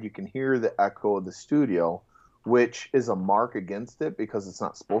outside, you can hear the echo of the studio, which is a mark against it because it's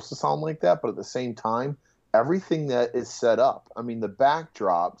not supposed to sound like that. But at the same time, everything that is set up, I mean, the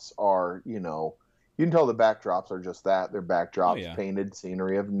backdrops are, you can tell the backdrops are just that. They're backdrops, painted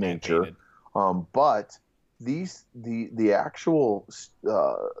scenery of nature. But the actual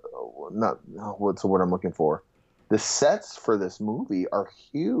not what's the word I'm looking for? The sets for this movie are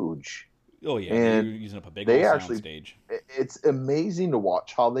huge. Oh yeah, and they're using up a big old sound stage. It's amazing to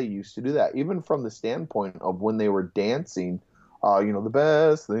watch how they used to do that, even from the standpoint of when they were dancing. The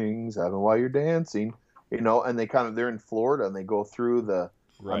best things happen while you're dancing. And they're in Florida and they go through the.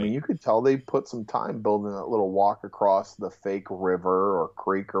 Right. I mean, you could tell they put some time building that little walk across the fake river or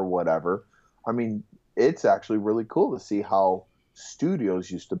creek or whatever. I mean, it's actually really cool to see how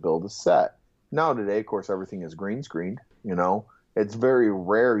studios used to build a set. Now today, of course, everything is green screened. It's very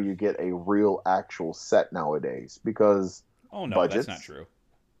rare you get a real actual set nowadays because budgets. That's not true.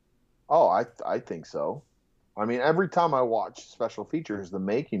 Oh, I think so. I mean, every time I watch special features, the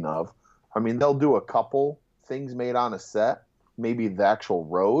making of, I mean, they'll do a couple things made on a set, maybe the actual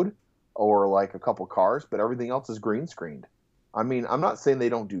road or like a couple cars, but everything else is green screened. I mean, I'm not saying they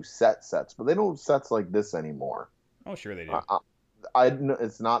don't do sets, but they don't do sets like this anymore. Oh, sure they do.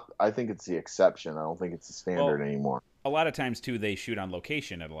 It's not. I think it's the exception. I don't think it's the standard anymore. A lot of times too, they shoot on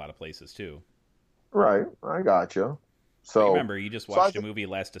location at a lot of places too. Right, I gotcha. So remember, you just watched a movie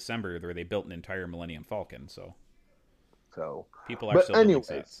last December where they built an entire Millennium Falcon. So people are still building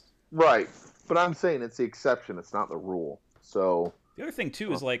sets. Right, but I'm saying it's the exception. It's not the rule. So the other thing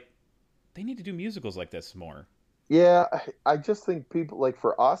too is like they need to do musicals like this more. Yeah, I just think people, like,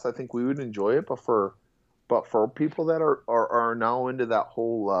 for us, I think we would enjoy it, but for people that are now into that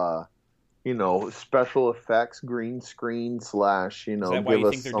whole special effects green screen / Is that why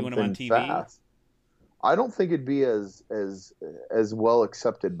you think they're doing them on TV? Fast, I don't think it'd be as well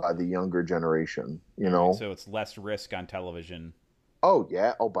accepted by the younger generation. So it's less risk on television. Oh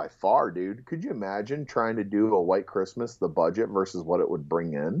yeah, by far, dude. Could you imagine trying to do a White Christmas, the budget versus what it would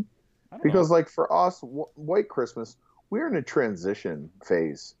bring in? Because like for us, White Christmas, we're in a transition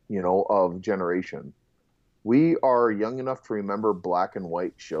phase, of generation. We are young enough to remember black and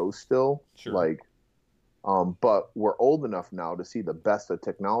white shows still, sure. But we're old enough now to see the best of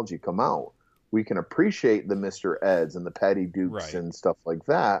technology come out. We can appreciate the Mr. Eds and the Patty Dukes and stuff like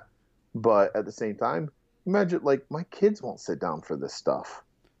that. But at the same time, imagine, like, my kids won't sit down for this stuff.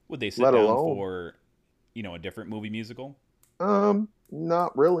 Would they sit down for, a different movie musical?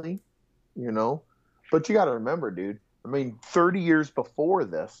 Not really. But you got to remember, dude, I mean, 30 years before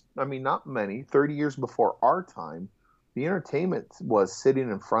this, I mean, not many, 30 years before our time, the entertainment was sitting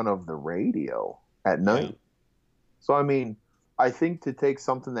in front of the radio at night. Yeah. So, I mean, I think to take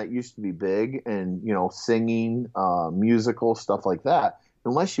something that used to be big and, singing, musical, stuff like that,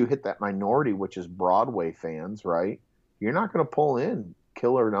 unless you hit that minority, which is Broadway fans, right? You're not going to pull in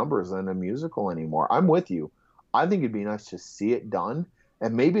killer numbers in a musical anymore. I'm with you. I think it'd be nice to see it done.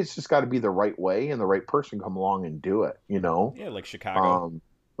 And maybe it's just got to be the right way and the right person come along and do it, Yeah, like Chicago.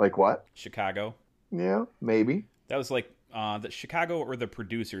 Like what? Chicago. Yeah, maybe. That was like the Chicago or the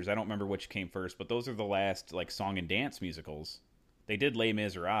Producers. I don't remember which came first, but those are the last like song and dance musicals. They did Les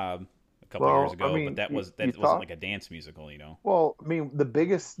Miserables a couple years ago, but that wasn't like a dance musical, Well, I mean, the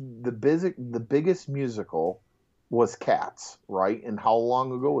biggest musical was Cats, right? And how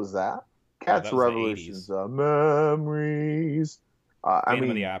long ago was that? Cats Revolutions, Memories. Phantom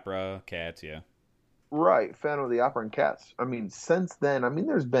of the Opera, Cats, yeah. Right, Phantom of the Opera and Cats. I mean, since then, I mean,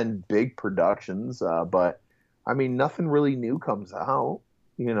 there's been big productions, but, I mean, nothing really new comes out,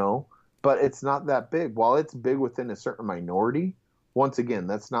 But it's not that big. While it's big within a certain minority, once again,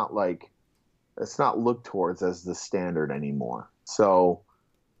 it's not looked towards as the standard anymore. So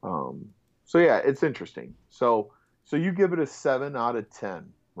yeah, it's interesting. So you give it a 7 out of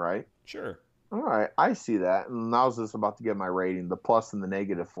 10, right? Sure. All right, I see that, and I was just about to give my rating, the plus and the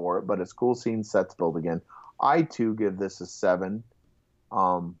negative for it, but it's cool seeing sets build again. I, too, give this a 7,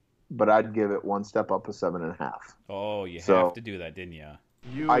 but I'd give it one step up, a 7.5. Oh, you have to do that, didn't you?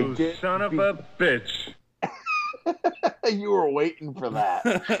 You son of a bitch. You were waiting for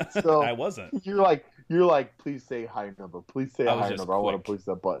that. So I wasn't. You're like, please say high number. Please say a high number. I want to push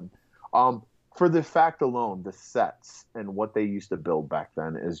that button. For the fact alone, the sets and what they used to build back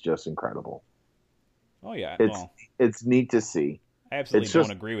then is just incredible. Oh yeah, it's neat to see. I absolutely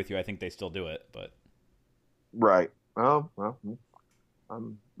don't agree with you. I think they still do it, but right.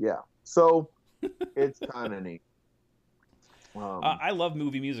 Yeah. So it's kind of neat. I love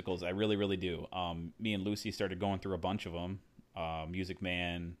movie musicals. I really, really do. Me and Lucy started going through a bunch of them. Music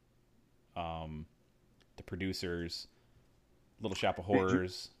Man, The Producers, Little Shop of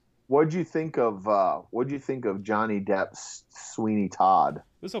Horrors. What'd you think of Johnny Depp's Sweeney Todd?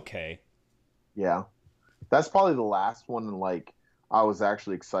 It was okay. Yeah, that's probably the last one. Like, I was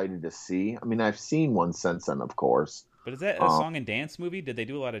actually excited to see. I mean, I've seen one since then, of course. But is that a song and dance movie? Did they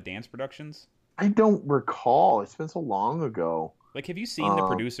do a lot of dance productions? I don't recall. It's been so long ago. Like, have you seen The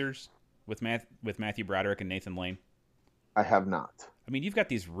Producers with Matthew Broderick and Nathan Lane? I have not. I mean, you've got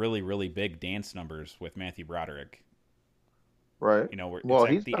these really, really big dance numbers with Matthew Broderick. Right. You know, well,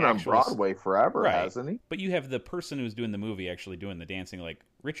 he's been on Broadway forever, right, hasn't he? But you have the person who's doing the movie actually doing the dancing, like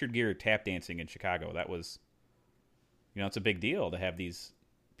Richard Gere tap dancing in Chicago. That was, you know, it's a big deal to have these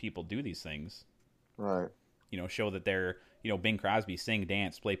people do these things. Right. You know, show that they're, you know, Bing Crosby, sing,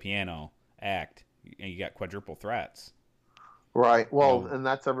 dance, play piano, act. And you got quadruple threats. Right. Well, and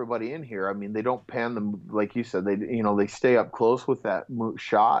that's everybody in here. I mean, they don't pan them like you said. They stay up close with that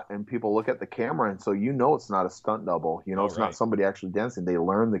shot, and people look at the camera, and so it's not a stunt double. It's not somebody actually dancing. They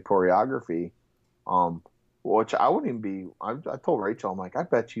learn the choreography, which I wouldn't even be. I told Rachel, I'm like, I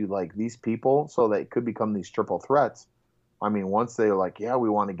bet you like these people, so they could become these triple threats. I mean, once they're like, yeah, we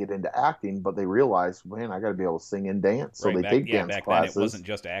want to get into acting, but they realize, man, I got to be able to sing and dance. So they take dance classes. Then it wasn't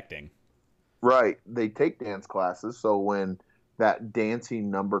just acting. Right. They take dance classes. So when that dancing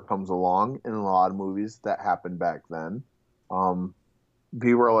number comes along in a lot of movies that happened back then,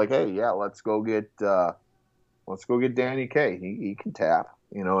 people are like, hey, yeah, let's go get Danny Kaye. He can tap.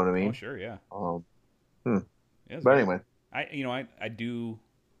 You know what I mean? Oh, sure, yeah. But anyway, I do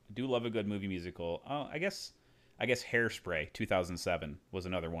love a good movie musical. I guess Hairspray 2007 was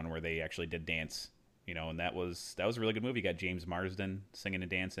another one where they actually did dance. And that was a really good movie. You got James Marsden singing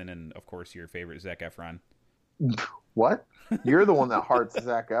and dancing, and of course your favorite Zac Efron. What? You're the one that hearts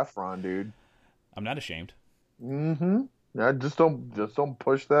Zac Efron, dude. I'm not ashamed. Mm-hmm. Yeah, just don't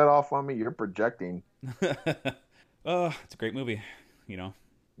push that off on me. You're projecting. Oh, it's a great movie.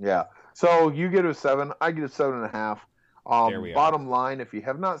 Yeah. So you get a 7. I get a 7.5. There we are. Bottom line, if you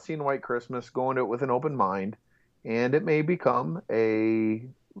have not seen White Christmas, go into it with an open mind, and it may become a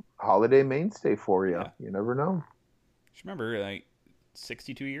holiday mainstay for you. Yeah. You never know. Just remember, like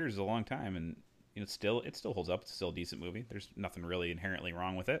 62 years is a long time, and it still holds up. It's still a decent movie. There's nothing really inherently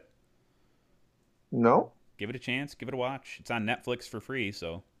wrong with it. No. Give it a chance. Give it a watch. It's on Netflix for free,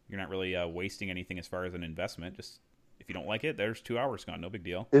 so you're not really wasting anything as far as an investment. Just if you don't like it, there's 2 hours gone. No big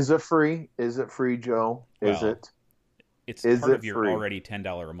deal. Is it free? Is it free, Joe? It's part of your already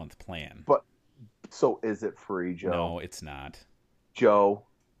 $10 a month plan. But so is it free, Joe? No, it's not. Joe.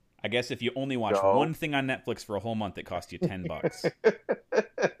 I guess if you only watch one thing on Netflix for a whole month, it costs you $10.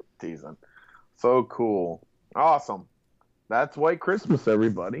 Teasing. So cool. Awesome. That's White Christmas,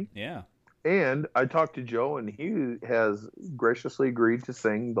 everybody. Yeah. And I talked to Joe, and he has graciously agreed to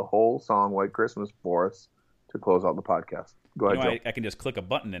sing the whole song White Christmas for us to close out the podcast. Go ahead, Joe. I can just click a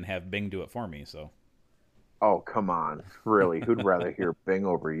button and have Bing do it for me. So. Oh, come on. Really? Who'd rather hear Bing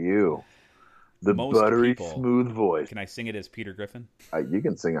over you? The Most buttery, people. smooth voice. Can I sing it as Peter Griffin? You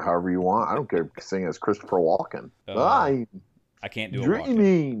can sing it however you want. I don't care if you sing it as Christopher Walken. I can't do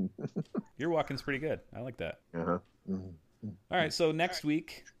dreaming. A Walken. Your Walken's pretty good. I like that. Uh-huh. Mm-hmm. All right, so next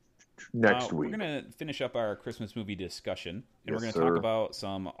week, we're going to finish up our Christmas movie discussion, and we're going to talk about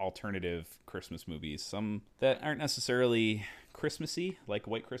some alternative Christmas movies, some that aren't necessarily Christmassy, like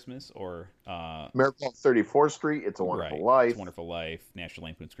White Christmas or Miracle on 34th Street, It's a Wonderful Life. It's a Wonderful Life, National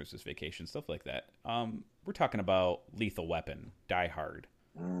Lampoon's Christmas Vacation, stuff like that. We're talking about Lethal Weapon, Die Hard,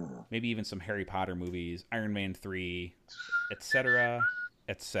 maybe even some Harry Potter movies, Iron Man 3, etc.,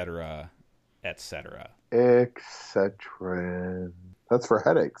 etc., etc. Etc. That's for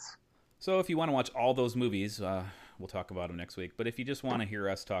headaches. So if you want to watch all those movies, we'll talk about them next week. But if you just want to hear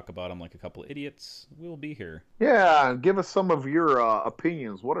us talk about them like a couple of idiots, we'll be here. Yeah, give us some of your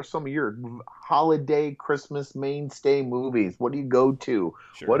opinions. What are some of your holiday Christmas mainstay movies? What do you go to?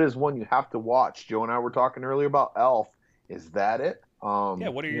 Sure. What is one you have to watch? Joe and I were talking earlier about Elf. Is that it?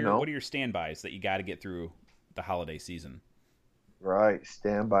 What are your standbys that you got to get through the holiday season? Right,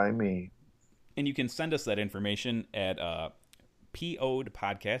 Stand By Me. And you can send us that information at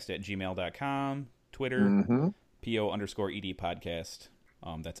podpodcast@gmail.com, Twitter, PO_ED podcast.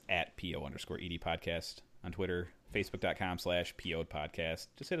 That's at PO_ED podcast on Twitter, Facebook.com/PO'd podcast.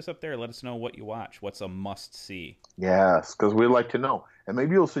 Just hit us up there. Let us know what you watch. What's a must-see? Yes, because we'd like to know. And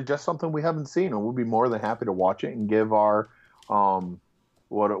maybe you'll suggest something we haven't seen, and we'll be more than happy to watch it and give our,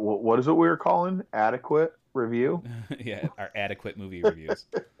 what is it we were calling? Adequate review? Yeah, our adequate movie reviews.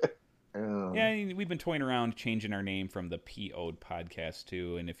 Yeah, we've been toying around changing our name from the PO'd podcast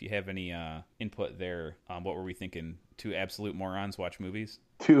too. And if you have any input there, what were we thinking? 2 absolute morons watch movies?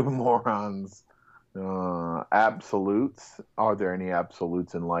 2 morons. Absolutes. Are there any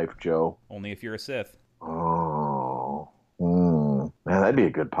absolutes in life, Joe? Only if you're a Sith. Oh. Man, that'd be a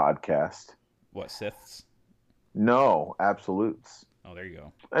good podcast. What, Siths? No, absolutes. Oh, there you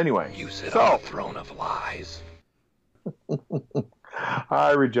go. Anyway. You sit on a throne of lies.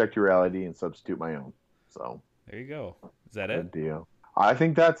 I reject your reality and substitute my own. So there you go. Is that good it? Deal. I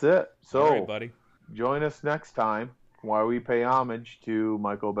think that's it. So, all right, buddy. Join us next time while we pay homage to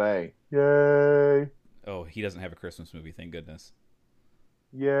Michael Bay. Yay! Oh, he doesn't have a Christmas movie. Thank goodness.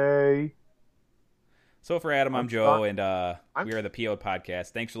 Yay! So for Adam, I'm Joe, and we are the PO Podcast.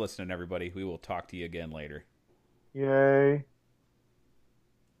 Thanks for listening, everybody. We will talk to you again later. Yay! You're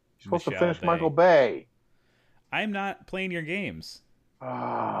supposed to finish Bay. Michael Bay. I'm not playing your games.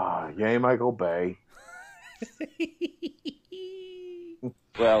 Yay, Michael Bay.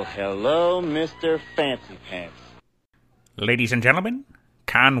 Well, hello, Mr. Fancy Pants. Ladies and gentlemen,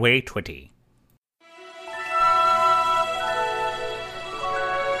 Conway Twitty.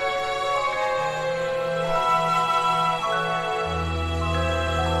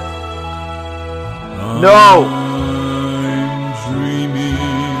 No! I'm dreaming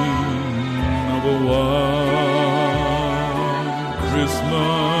of a white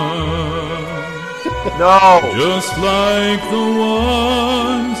Christmas. No! Just like the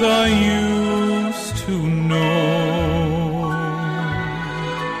ones I used to know.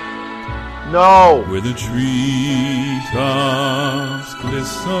 No! Where the treetops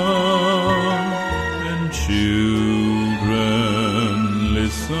glisten and children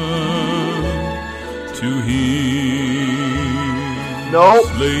listen to hear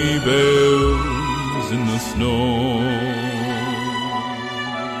sleigh bells in the snow.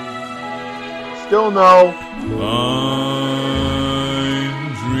 Still no. I'm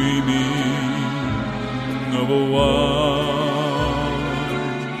dreaming of a white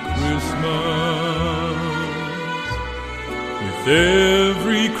Christmas. With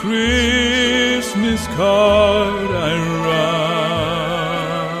every Christmas card I write.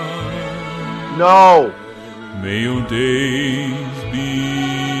 No. May your days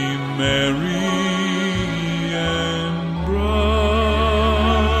be merry and bright.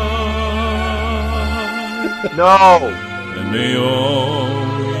 No. And may all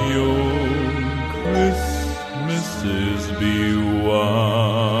your Christmases be white.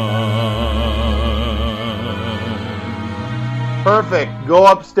 Perfect. Go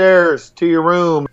upstairs to your room.